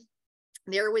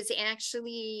 there was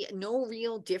actually no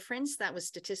real difference that was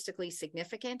statistically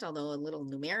significant, although a little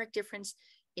numeric difference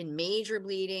in major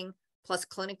bleeding plus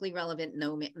clinically relevant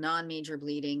non-major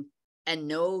bleeding, and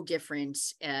no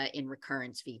difference in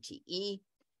recurrence VTE.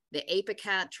 The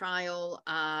APICAT trial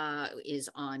is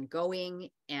ongoing,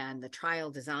 and the trial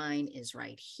design is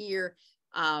right here.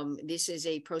 This is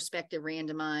a prospective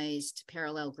randomized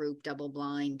parallel group,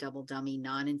 double-blind, double-dummy,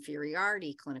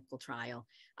 non-inferiority clinical trial,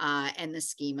 and the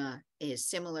schema is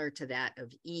similar to that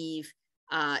of EVE.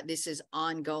 This is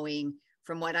ongoing.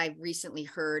 From what I've recently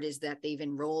heard is that they've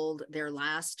enrolled their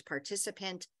last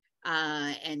participant.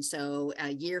 And so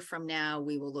a year from now,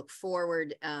 we will look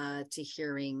forward to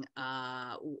hearing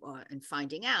and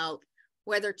finding out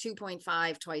whether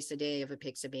 2.5 twice a day of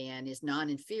apixaban is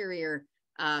non-inferior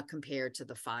compared to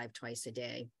the 5 twice a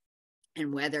day,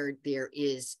 and whether there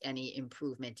is any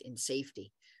improvement in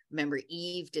safety. Remember,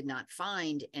 EVE did not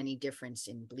find any difference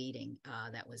in bleeding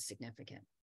that was significant.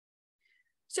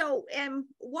 So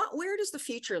where does the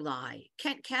future lie?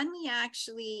 Can we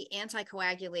actually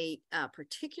anticoagulate,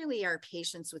 particularly our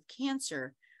patients with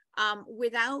cancer,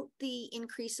 without the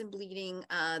increase in bleeding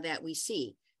that we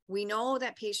see? We know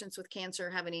that patients with cancer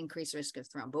have an increased risk of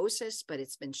thrombosis, but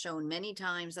it's been shown many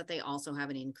times that they also have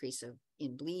an increase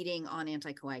in bleeding on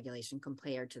anticoagulation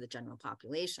compared to the general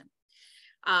population.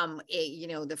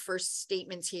 The first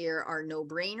statements here are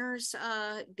no-brainers,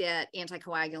 that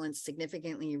anticoagulants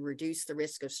significantly reduce the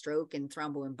risk of stroke and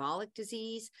thromboembolic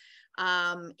disease,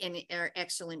 and are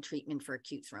excellent treatment for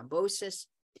acute thrombosis.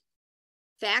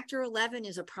 Factor 11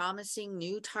 is a promising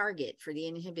new target for the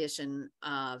inhibition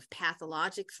of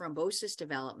pathologic thrombosis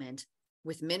development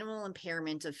with minimal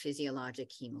impairment of physiologic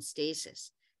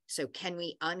hemostasis. So can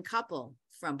we uncouple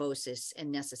thrombosis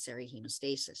and necessary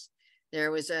hemostasis? There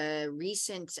was a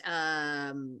recent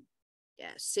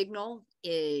signal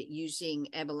using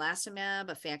ebelacimab,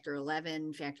 a factor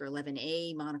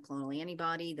 11A monoclonal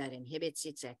antibody that inhibits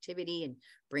its activity and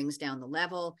brings down the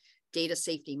level. Data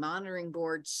Safety Monitoring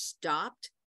Board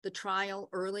stopped the trial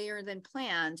earlier than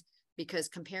planned because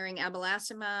comparing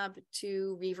ebelacimab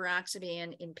to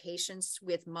rivaroxaban in patients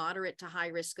with moderate to high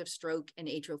risk of stroke and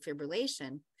atrial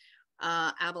fibrillation,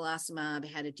 ebelacimab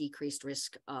had a decreased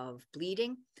risk of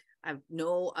bleeding. I have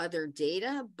no other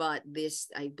data, but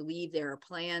I believe there are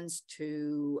plans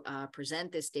to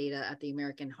present this data at the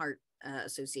American Heart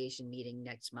Association meeting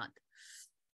next month.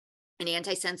 An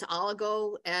antisense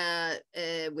oligo,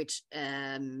 which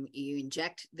you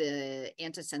inject the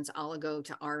antisense oligo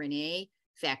to RNA.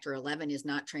 Factor 11 is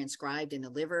not transcribed in the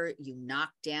liver. You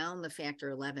knock down the factor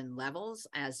 11 levels,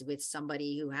 as with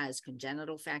somebody who has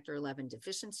congenital factor 11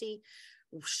 deficiency.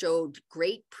 Showed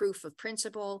great proof of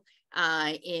principle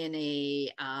in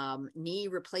a knee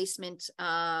replacement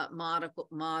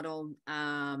model.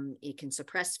 It can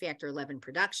suppress factor 11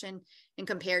 production, and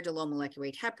compared to low molecular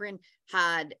weight heparin,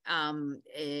 had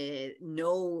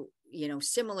no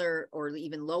similar or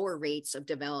even lower rates of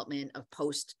development of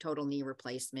post total knee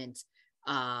replacement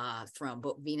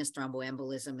venous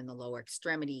thromboembolism in the lower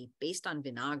extremity based on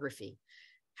venography.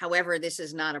 However, this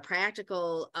is not a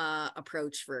practical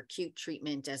approach for acute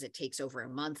treatment, as it takes over a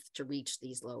month to reach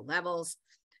these low levels.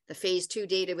 The phase 2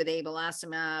 data with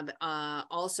abelacimab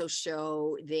also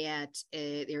show that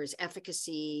there is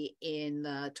efficacy in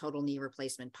the total knee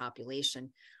replacement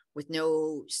population with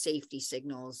no safety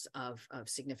signals of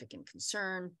significant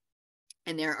concern.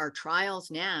 And there are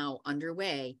trials now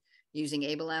underway using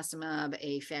abelacimab,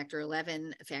 a factor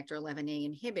 11A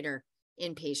inhibitor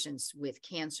in patients with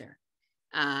cancer.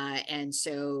 And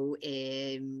so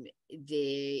they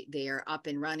are up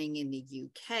and running in the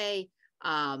UK.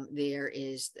 There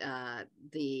is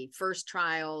the first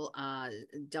trial,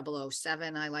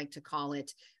 007, I like to call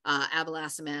it,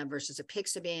 abelacimab versus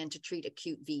apixaban to treat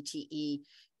acute VTE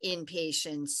in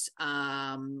patients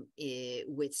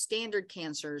with standard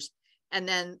cancers, and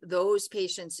then those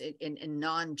patients in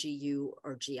non-GU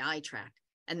or GI tract.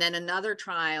 And then another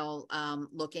trial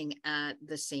looking at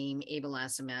the same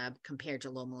abelacimab compared to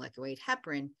low molecular weight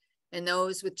heparin and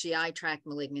those with GI tract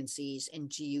malignancies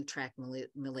and GU tract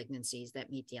malignancies that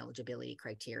meet the eligibility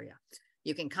criteria.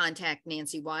 You can contact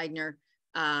Nancy Widener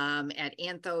at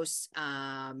Anthos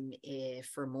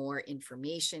for more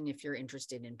information if you're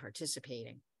interested in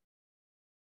participating.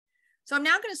 So I'm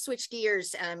now going to switch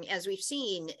gears. As we've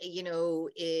seen,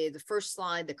 the first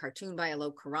slide, the cartoon by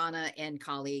Alok Khurana and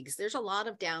colleagues, there's a lot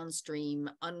of downstream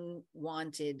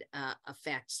unwanted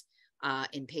effects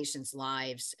in patients'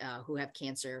 lives who have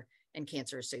cancer and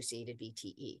cancer-associated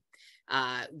VTE.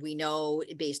 We know,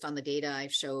 based on the data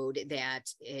I've showed,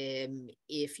 that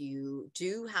if you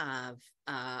do have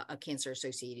a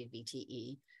cancer-associated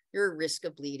VTE, your risk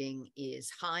of bleeding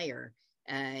is higher.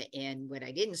 And what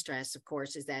I didn't stress, of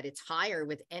course, is that it's higher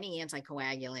with any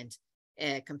anticoagulant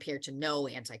compared to no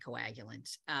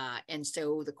anticoagulant. And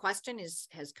so the question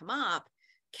has come up,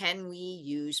 can we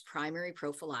use primary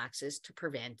prophylaxis to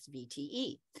prevent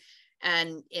VTE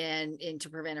and to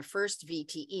prevent a first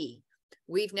VTE?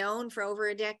 We've known for over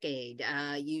a decade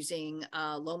using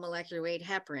low molecular weight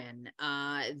heparin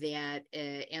that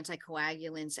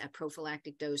anticoagulants at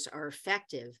prophylactic dose are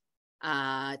effective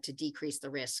to decrease the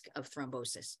risk of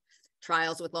thrombosis.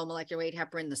 Trials with low molecular weight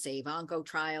heparin, the SAVE-ONCO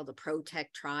trial, the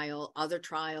PROTECT trial, other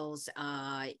trials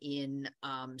in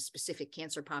specific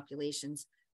cancer populations,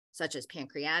 such as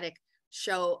pancreatic,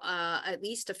 show at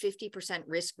least a 50%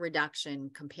 risk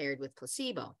reduction compared with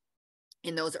placebo.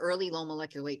 In those early low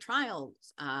molecular weight trials,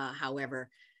 however,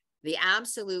 the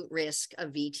absolute risk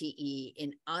of VTE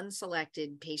in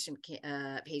unselected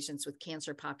patients with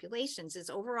cancer populations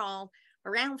is overall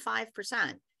around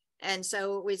 5%. And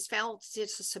so it was felt to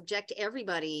subject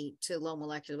everybody to low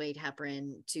molecular weight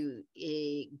heparin to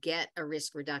get a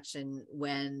risk reduction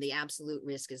when the absolute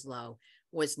risk is low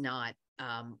was not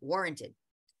warranted.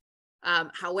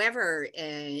 However,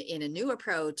 in a new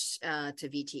approach to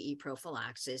VTE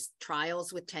prophylaxis,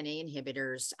 trials with 10A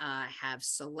inhibitors have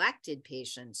selected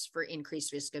patients for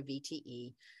increased risk of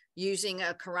VTE using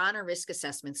a Khurana risk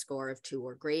assessment score of 2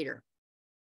 or greater.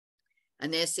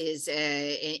 And this is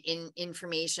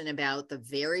information about the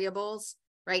variables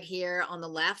right here on the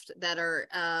left that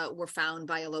were found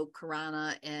by Alok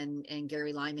Khurana and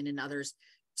Gary Lyman and others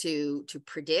to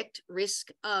predict risk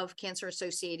of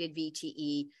cancer-associated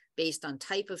VTE based on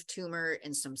type of tumor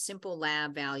and some simple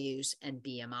lab values and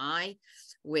BMI,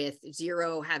 with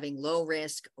 0 having low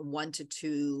risk, 1 to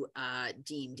 2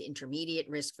 deemed intermediate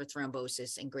risk for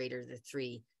thrombosis, and greater than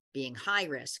 3 being high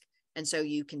risk. And so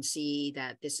you can see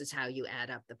that this is how you add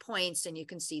up the points, and you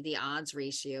can see the odds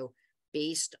ratio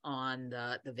based on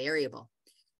the variable.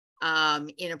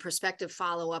 In a prospective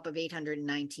follow-up of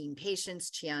 819 patients,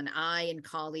 Chian Ai and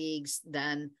colleagues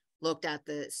then looked at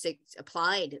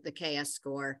applied the KS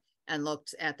score and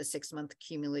looked at the 6-month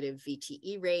cumulative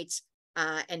VTE rates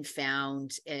and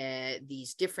found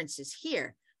these differences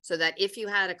here. So that if you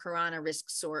had a Khurana risk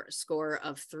score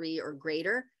of 3 or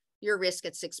greater, your risk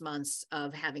at 6 months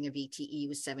of having a VTE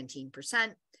was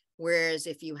 17%, whereas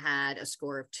if you had a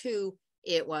score of 2,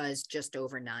 it was just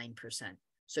over 9%.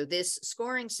 So this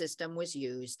scoring system was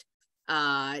used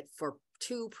for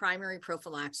 2 primary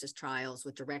prophylaxis trials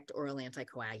with direct oral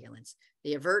anticoagulants,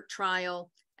 the AVERT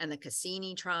trial and the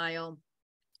Cassini trial,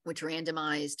 which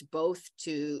randomized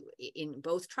in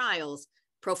both trials,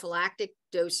 prophylactic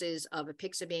doses of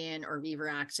apixaban or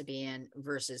rivaroxaban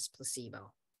versus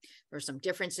placebo. There are some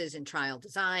differences in trial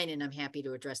design, and I'm happy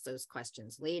to address those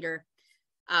questions later.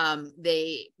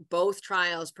 Both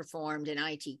trials performed an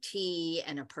ITT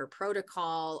and a per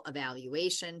protocol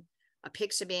evaluation.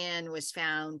 Apixaban was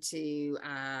found to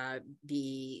have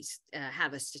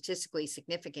a statistically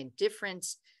significant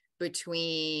difference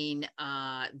between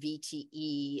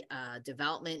VTE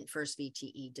development, first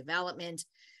VTE development,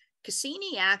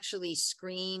 Cassini actually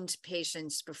screened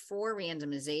patients before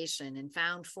randomization and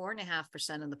found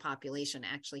 4.5% of the population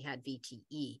actually had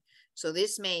VTE. So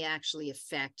this may actually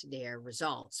affect their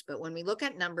results. But when we look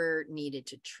at number needed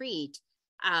to treat,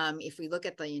 if we look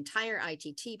at the entire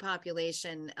ITT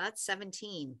population, that's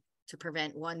 17 to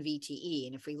prevent one VTE.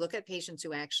 And if we look at patients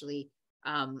who actually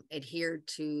adhered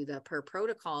to the per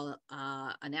protocol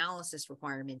analysis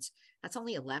requirements, that's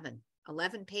only 11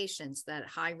 patients that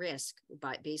high risk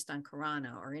based on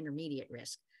Khorana or intermediate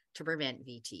risk to prevent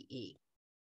VTE.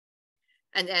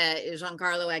 And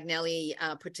Giancarlo Agnelli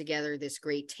put together this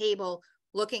great table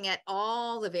looking at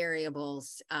all the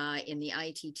variables in the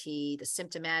ITT, the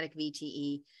symptomatic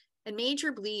VTE, and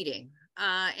major bleeding.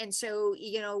 And so,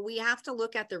 we have to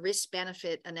look at the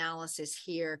risk-benefit analysis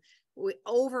here.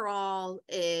 Overall,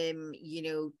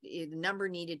 the number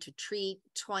needed to treat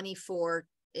 24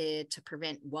 to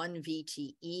prevent one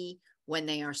VTE when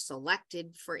they are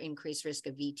selected for increased risk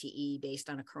of VTE based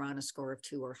on a Khorana score of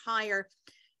 2 or higher,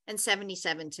 and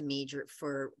 77 to major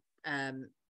for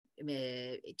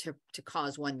to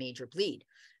cause one major bleed.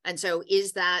 And so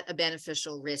is that a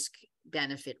beneficial risk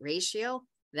benefit ratio?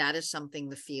 That is something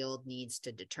the field needs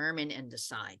to determine and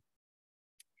decide.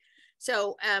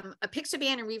 So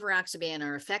apixaban and rivaroxaban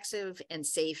are effective and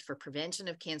safe for prevention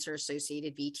of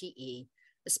cancer-associated VTE,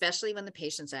 especially when the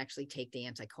patients actually take the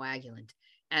anticoagulant.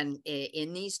 And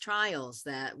in these trials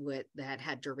that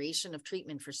had duration of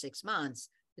treatment for 6 months,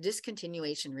 the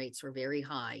discontinuation rates were very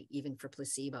high, even for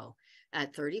placebo,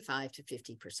 at 35 to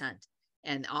 50%.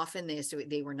 And often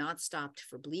they were not stopped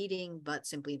for bleeding, but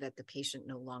simply that the patient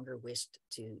no longer wished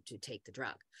to take the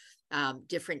drug.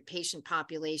 Different patient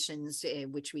populations,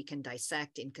 which we can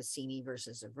dissect in Cassini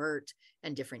versus AVERT,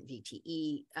 and different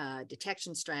VTE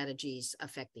detection strategies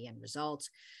affect the end results.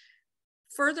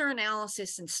 Further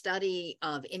analysis and study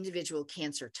of individual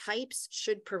cancer types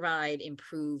should provide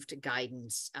improved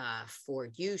guidance for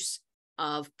use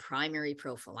of primary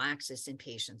prophylaxis in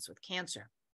patients with cancer.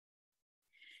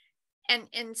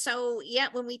 And so,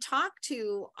 when we talk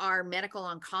to our medical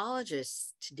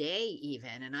oncologists today,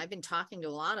 even, and I've been talking to a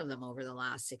lot of them over the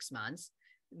last 6 months,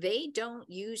 they don't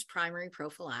use primary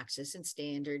prophylaxis in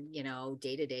standard,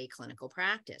 day-to-day clinical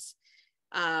practice.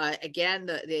 Again,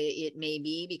 it may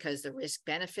be because the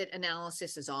risk-benefit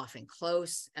analysis is often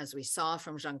close, as we saw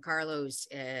from Giancarlo's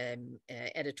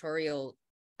editorial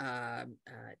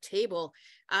table.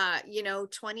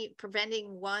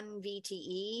 Preventing one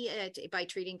VTE by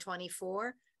treating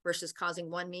 24 versus causing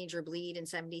one major bleed in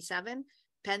 77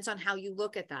 depends on how you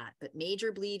look at that. But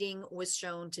major bleeding was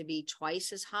shown to be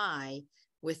twice as high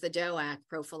with the DOAC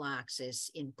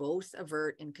prophylaxis in both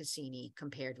AVERT and Cassini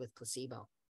compared with placebo.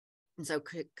 And so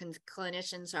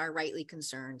clinicians are rightly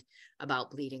concerned about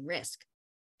bleeding risk.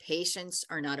 Patients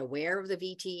are not aware of the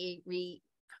VTE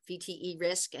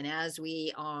risk. And as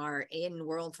we are in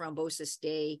World Thrombosis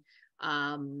Day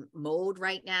mode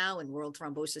right now, and World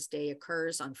Thrombosis Day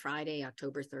occurs on Friday,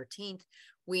 October 13th,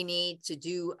 we need to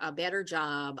do a better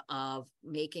job of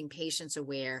making patients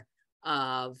aware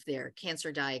of their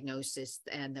cancer diagnosis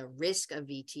and the risk of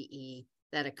VTE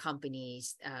that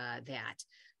accompanies that.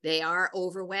 They are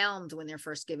overwhelmed when they're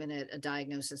first given a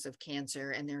diagnosis of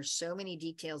cancer, and there's so many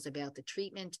details about the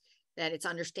treatment that it's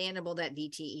understandable that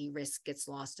VTE risk gets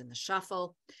lost in the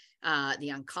shuffle.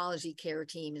 The oncology care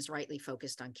team is rightly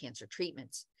focused on cancer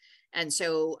treatments. And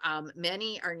so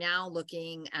many are now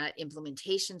looking at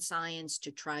implementation science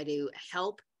to try to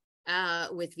help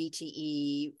with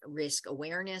VTE risk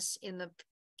awareness in the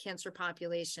cancer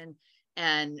population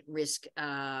and risk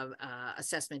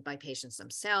assessment by patients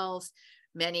themselves.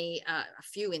 A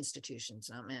few institutions,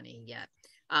 not many yet,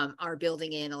 are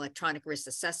building in electronic risk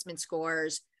assessment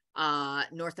scores.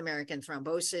 North American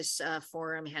Thrombosis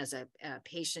Forum has a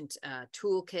patient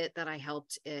toolkit that I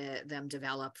helped them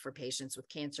develop for patients with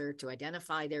cancer to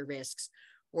identify their risks.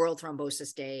 World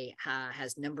Thrombosis Day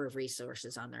has a number of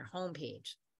resources on their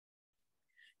homepage.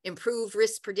 Improved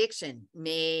risk prediction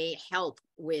may help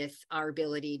with our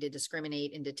ability to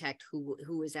discriminate and detect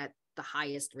who is at the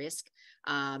highest risk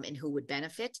and who would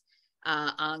benefit.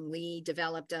 Ang Lee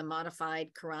developed a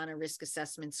modified Khorana risk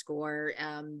assessment score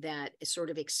that sort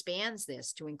of expands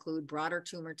this to include broader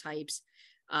tumor types,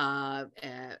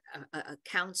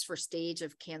 accounts for stage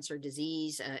of cancer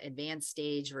disease, advanced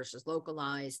stage versus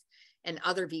localized, and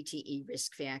other VTE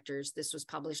risk factors. This was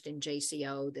published in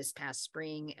JCO this past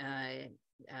spring,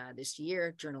 this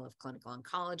year, Journal of Clinical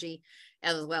Oncology,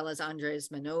 as well as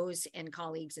Andres Munoz and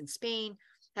colleagues in Spain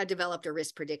have developed a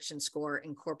risk prediction score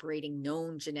incorporating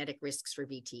known genetic risks for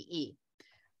VTE.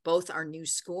 Both are new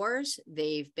scores.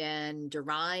 They've been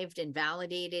derived and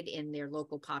validated in their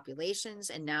local populations,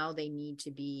 and now they need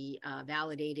to be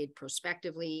validated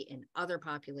prospectively in other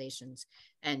populations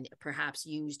and perhaps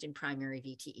used in primary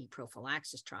VTE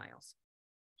prophylaxis trials.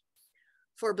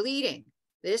 For bleeding,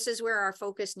 this is where our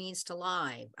focus needs to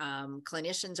lie.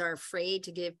 Clinicians are afraid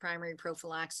to give primary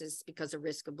prophylaxis because of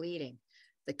risk of bleeding.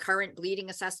 The current bleeding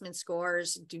assessment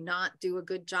scores do not do a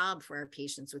good job for our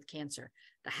patients with cancer.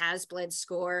 The HAS-BLED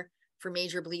score for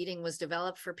major bleeding was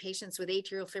developed for patients with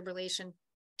atrial fibrillation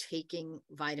taking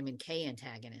vitamin K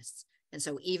antagonists. And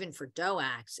so even for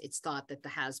DOACs, it's thought that the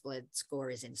HAS-BLED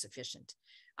score is insufficient.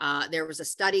 There was a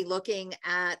study looking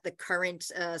at the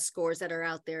current scores that are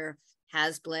out there: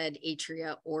 HAS-BLED,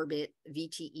 Atria, Orbit,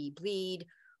 VTE bleed,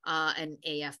 and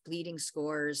AF bleeding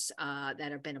scores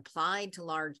that have been applied to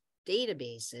large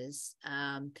databases,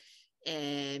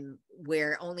 and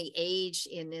where only age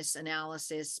in this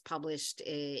analysis published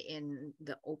in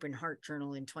the Open Heart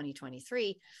Journal in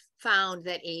 2023 found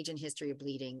that age and history of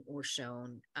bleeding were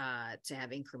shown to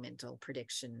have incremental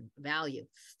prediction value.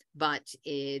 But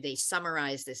they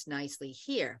summarize this nicely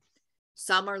here.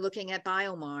 Some are looking at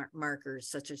biomarkers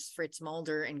such as Fritz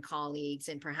Mulder and colleagues,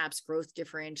 and perhaps growth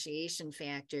differentiation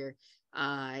factor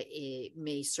it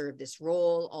may serve this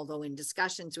role, although in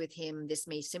discussions with him, this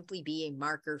may simply be a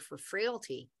marker for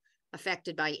frailty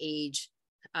affected by age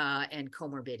and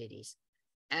comorbidities.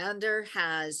 Ander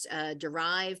has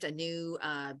derived a new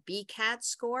BCAT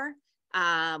score,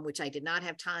 which I did not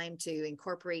have time to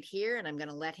incorporate here, and I'm going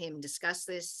to let him discuss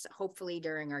this hopefully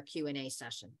during our Q&A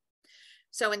session.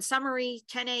 So in summary,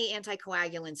 10A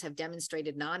anticoagulants have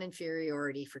demonstrated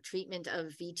non-inferiority for treatment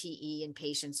of VTE in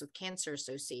patients with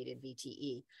cancer-associated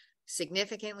VTE,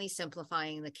 significantly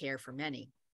simplifying the care for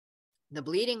many. The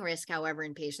bleeding risk, however,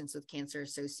 in patients with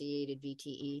cancer-associated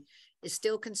VTE is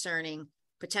still concerning,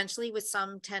 potentially with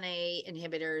some 10A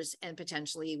inhibitors and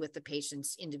potentially with the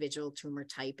patient's individual tumor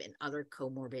type and other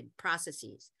comorbid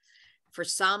processes. For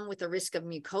some with the risk of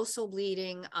mucosal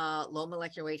bleeding, low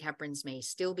molecular weight heparins may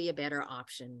still be a better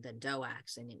option than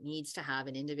DOACs, and it needs to have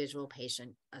an individual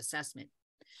patient assessment.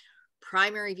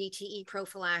 Primary VTE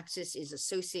prophylaxis is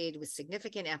associated with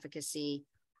significant efficacy,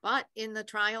 but in the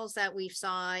trials that we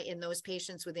saw in those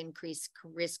patients with increased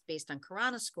risk based on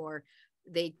Corona score,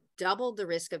 they doubled the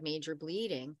risk of major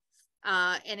bleeding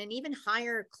and an even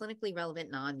higher clinically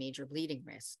relevant non-major bleeding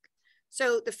risk.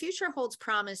 So the future holds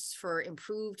promise for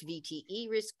improved VTE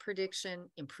risk prediction,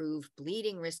 improved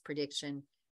bleeding risk prediction,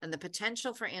 and the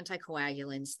potential for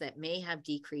anticoagulants that may have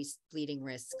decreased bleeding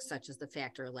risks, such as the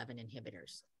factor 11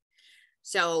 inhibitors.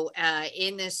 So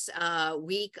in this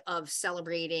week of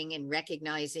celebrating and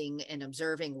recognizing and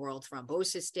observing World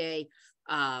Thrombosis Day,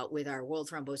 with our World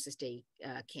Thrombosis Day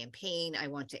campaign, I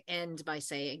want to end by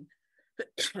saying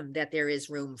that there is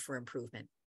room for improvement.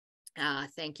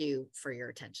 Thank you for your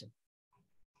attention.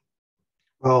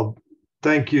 Well,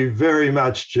 thank you very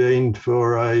much, Jean,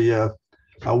 for a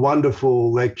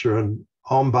wonderful lecture. And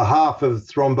on behalf of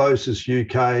Thrombosis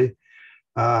UK,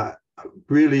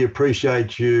 really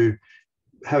appreciate you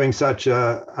having such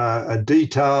a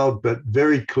detailed but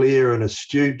very clear and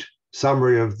astute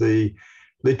summary of the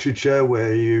literature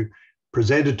where you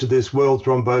presented to this World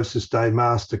Thrombosis Day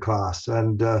Masterclass.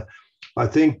 And I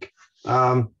think,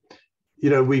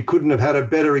 we couldn't have had a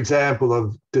better example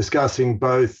of discussing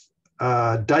both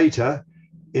data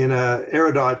in an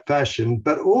erudite fashion,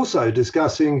 but also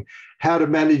discussing how to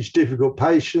manage difficult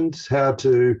patients, how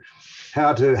to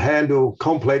handle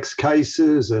complex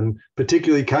cases, and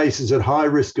particularly cases at high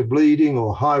risk of bleeding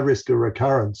or high risk of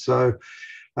recurrence. So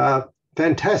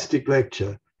fantastic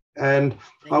lecture. And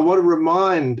I want to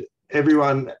remind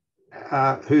everyone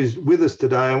who's with us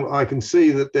today, I can see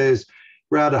that there's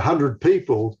around 100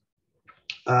 people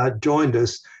joined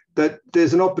us, that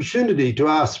there's an opportunity to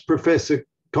ask Professor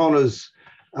Connors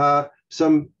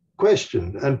some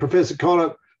question. And Professor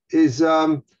Connor is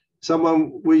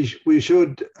someone we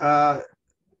should,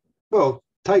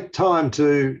 take time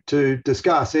to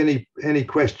discuss any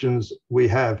questions we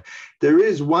have. There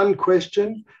is one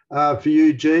question for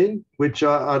you, Jean, which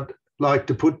I'd like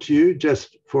to put to you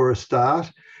just for a start.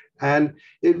 And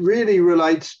it really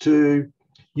relates to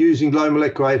using low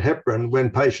molecular weight heparin when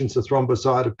patients are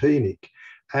thrombocytopenic.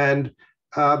 And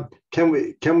can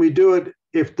we do it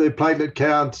if the platelet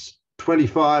count's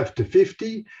 25 to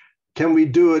 50? Can we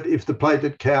do it if the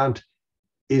platelet count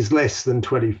is less than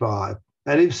 25?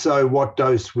 And if so, what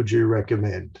dose would you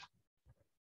recommend?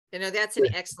 That's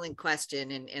an excellent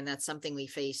question, and that's something we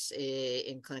face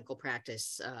in clinical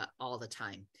practice all the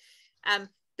time.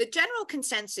 The general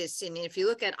consensus, and if you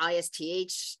look at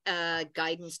ISTH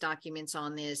guidance documents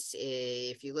on this,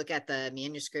 if you look at the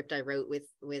manuscript I wrote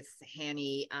with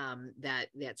Hanny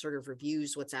that sort of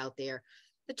reviews what's out there,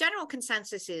 the general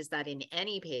consensus is that in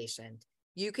any patient,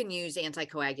 you can use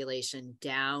anticoagulation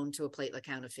down to a platelet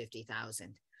count of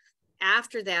 50,000.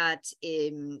 After that,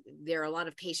 there are a lot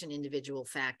of patient individual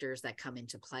factors that come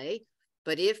into play.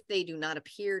 But if they do not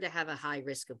appear to have a high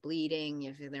risk of bleeding,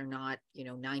 if they're not,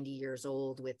 90 years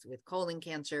old with colon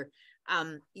cancer,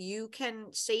 you can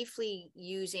safely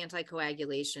use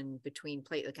anticoagulation between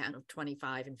platelet count of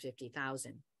 25 and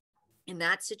 50,000. In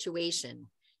that situation,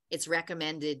 it's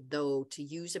recommended, though, to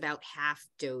use about half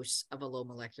dose of a low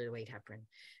molecular weight heparin.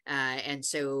 And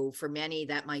so for many,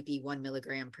 that might be 1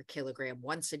 milligram per kilogram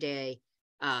once a day,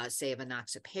 say of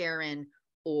enoxaparin,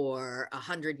 or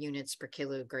 100 units per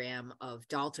kilogram of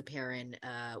dalteparin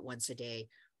once a day,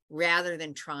 rather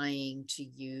than trying to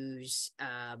use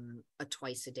a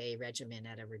twice a day regimen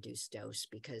at a reduced dose,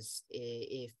 because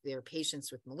if they're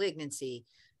patients with malignancy,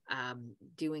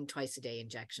 doing twice a day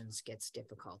injections gets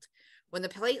difficult. When the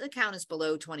platelet count is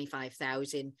below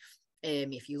 25,000,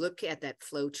 if you look at that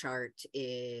flow chart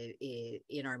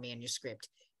in our manuscript,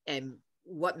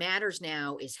 what matters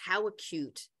now is how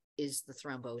acute is the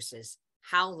thrombosis,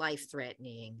 how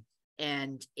life-threatening,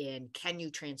 and can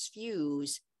you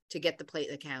transfuse to get the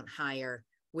platelet count higher,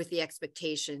 with the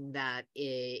expectation that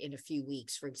in a few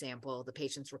weeks, for example, the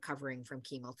patient's recovering from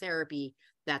chemotherapy,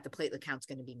 that the platelet count's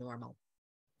going to be normal.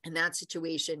 In that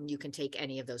situation, you can take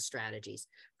any of those strategies.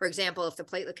 For example, if the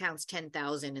platelet count's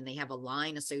 10,000 and they have a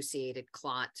line-associated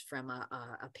clot from a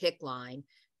PICC line,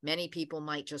 many people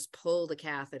might just pull the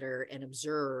catheter and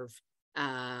observe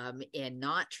and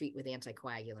not treat with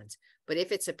anticoagulants. But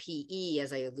if it's a PE,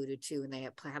 as I alluded to, and they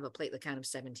have a platelet count of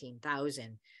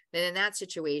 17,000, then in that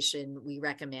situation, we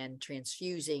recommend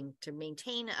transfusing to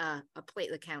maintain a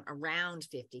platelet count around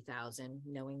 50,000,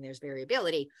 knowing there's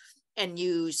variability, and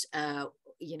use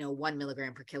 1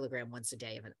 milligram per kilogram once a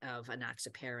day of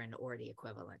enoxaparin or the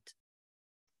equivalent.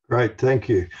 Great, thank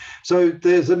you. So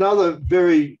there's another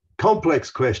very complex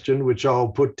question, which I'll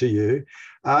put to you.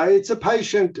 It's a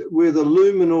patient with a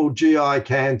luminal GI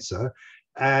cancer,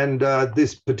 and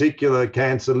this particular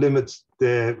cancer limits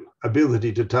their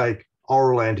ability to take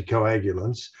oral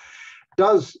anticoagulants.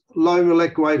 Does low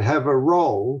molecular weight have a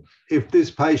role if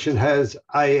this patient has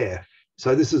AF?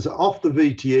 So this is off the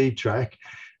VTE track.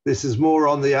 This is more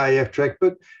on the AF track,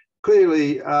 but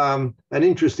clearly an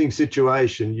interesting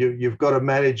situation. You've got to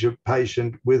manage a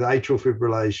patient with atrial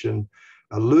fibrillation,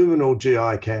 a luminal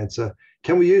GI cancer.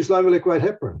 Can we use low molecular weight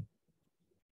heparin?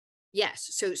 Yes.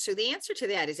 So the answer to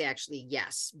that is actually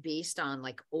yes, based on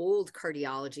like old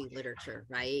cardiology literature,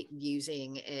 right?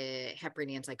 Using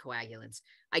heparin anticoagulants.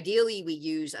 Ideally, we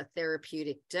use a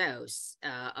therapeutic dose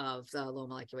of the low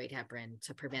molecular weight heparin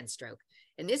to prevent stroke.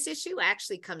 And this issue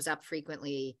actually comes up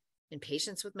frequently in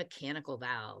patients with mechanical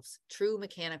valves, true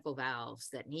mechanical valves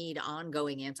that need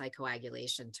ongoing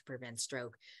anticoagulation to prevent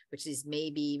stroke, which is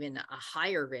maybe even a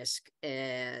higher risk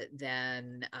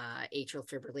than atrial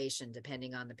fibrillation,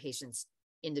 depending on the patient's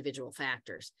individual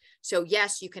factors. So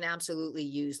yes, you can absolutely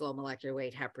use low molecular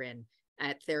weight heparin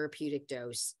at therapeutic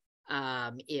dose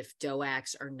if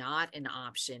DOACs are not an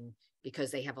option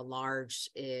because they have a large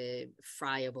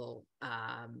friable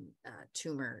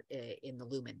tumor in the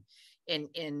lumen.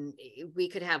 And we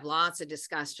could have lots of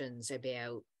discussions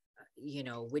about,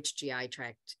 which GI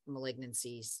tract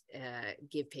malignancies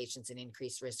give patients an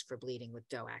increased risk for bleeding with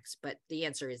DOACs, but the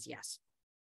answer is yes.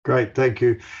 Great, thank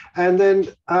you. And then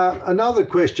another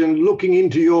question, looking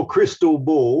into your crystal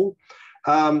ball,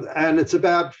 and it's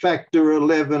about factor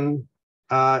 11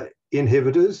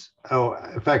 inhibitors,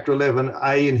 or factor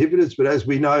 11A inhibitors, but as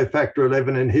we know, factor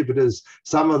 11 inhibitors,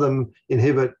 some of them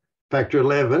inhibit factor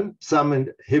 11, some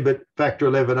inhibit factor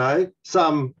 11A,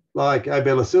 some, like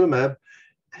abelacimab,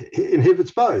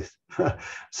 inhibits both.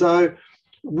 So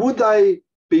would they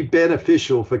be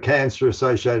beneficial for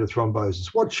cancer-associated thrombosis?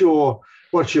 What's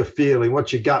your feeling?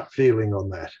 What's your gut feeling on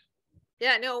that?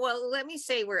 Yeah, no, well, let me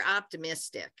say we're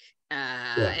optimistic.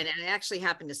 And I actually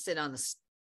happen to sit on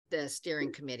the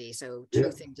steering committee, so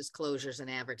truth and disclosures and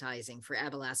advertising for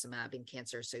abelacimab in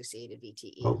cancer-associated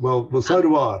VTE. Well, so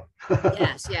do I.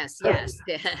 Yes.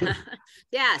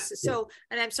 Yes. So,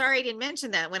 and I'm sorry I didn't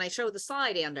mention that when I showed the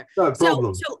slide, Ander. No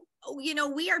problem. So,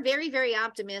 we are very, very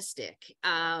optimistic.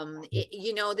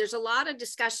 There's a lot of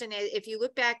discussion. If you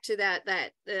look back to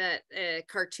that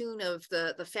cartoon of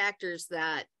the factors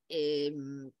that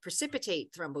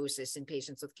precipitate thrombosis in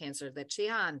patients with cancer that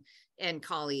Chihan and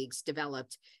colleagues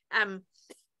developed,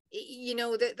 you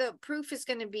know, the proof is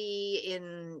going to be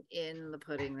in the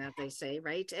pudding, that they say,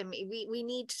 right? I mean, we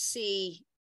need to see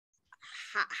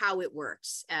how it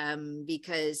works,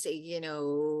 because, you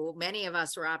know, many of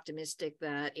us were optimistic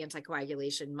that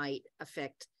anticoagulation might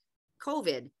affect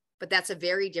COVID, but that's a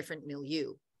very different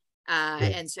milieu.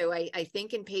 And so I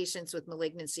think in patients with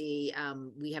malignancy,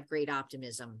 we have great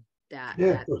optimism that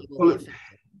they will be affected.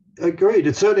 Agreed.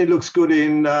 It certainly looks good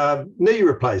in knee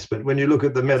replacement when you look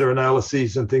at the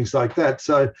meta-analyses and things like that.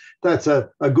 So that's a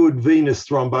good venous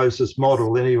thrombosis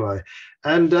model anyway.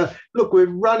 And look, we're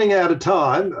running out of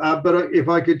time, but if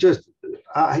I could just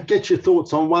get your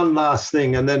thoughts on one last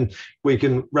thing, and then we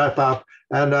can wrap up.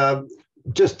 And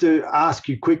just to ask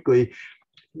you quickly,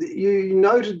 you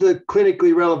noted that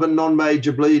clinically relevant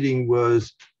non-major bleeding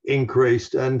was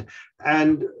increased, and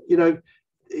you know,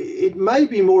 it may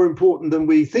be more important than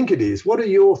we think it is. What are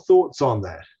your thoughts on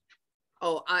that?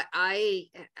 Oh, I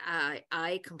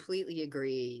completely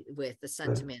agree with the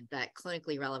sentiment that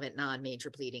clinically relevant non-major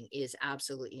bleeding is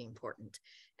absolutely important.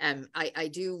 I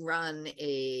do run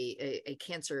a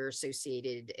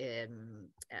cancer-associated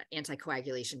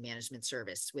anticoagulation management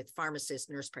service with pharmacists,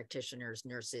 nurse practitioners,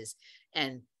 nurses,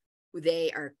 and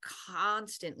they are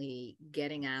constantly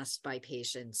getting asked by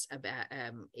patients about,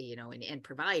 you know, and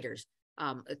providers,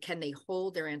 can they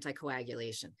hold their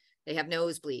anticoagulation? They have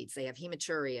nosebleeds, they have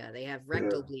hematuria, they have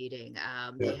rectal bleeding,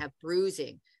 they have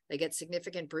bruising, they get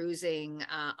significant bruising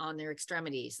on their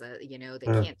extremities, you know, they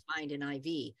can't find an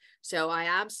IV. So I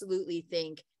absolutely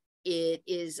think it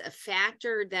is a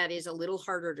factor that is a little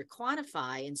harder to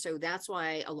quantify. And so that's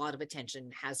why a lot of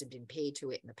attention hasn't been paid to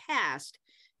it in the past.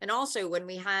 And also when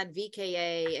we had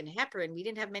VKA and heparin, we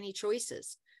didn't have many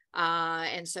choices.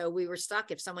 And so we were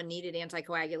stuck. If someone needed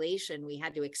anticoagulation, we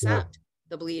had to accept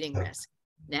the bleeding risk.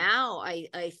 Now,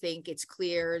 I think it's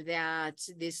clear that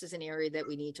this is an area that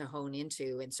we need to hone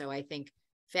into. And so I think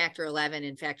factor 11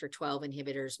 and factor 12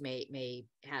 inhibitors may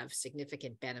have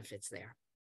significant benefits there.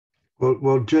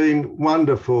 Well, Jean,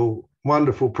 wonderful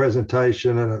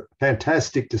presentation and a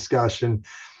fantastic discussion.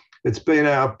 It's been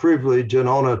our privilege and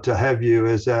honor to have you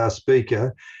as our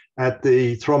speaker at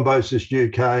the Thrombosis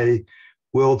UK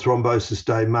World Thrombosis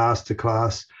Day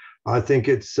Masterclass. I think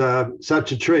it's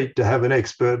such a treat to have an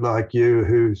expert like you,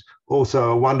 who's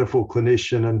also a wonderful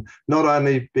clinician, and not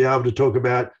only be able to talk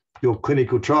about your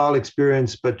clinical trial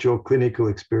experience, but your clinical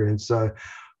experience. So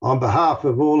on behalf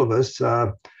of all of us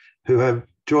who have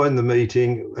joined the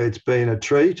meeting, it's been a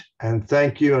treat, and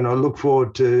thank you. And I look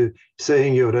forward to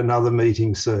seeing you at another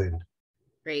meeting soon.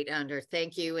 Great, Under.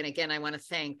 Thank you. And again, I want to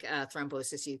thank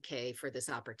Thrombosis UK for this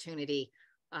opportunity.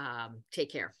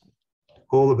 Take care.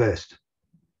 All the best.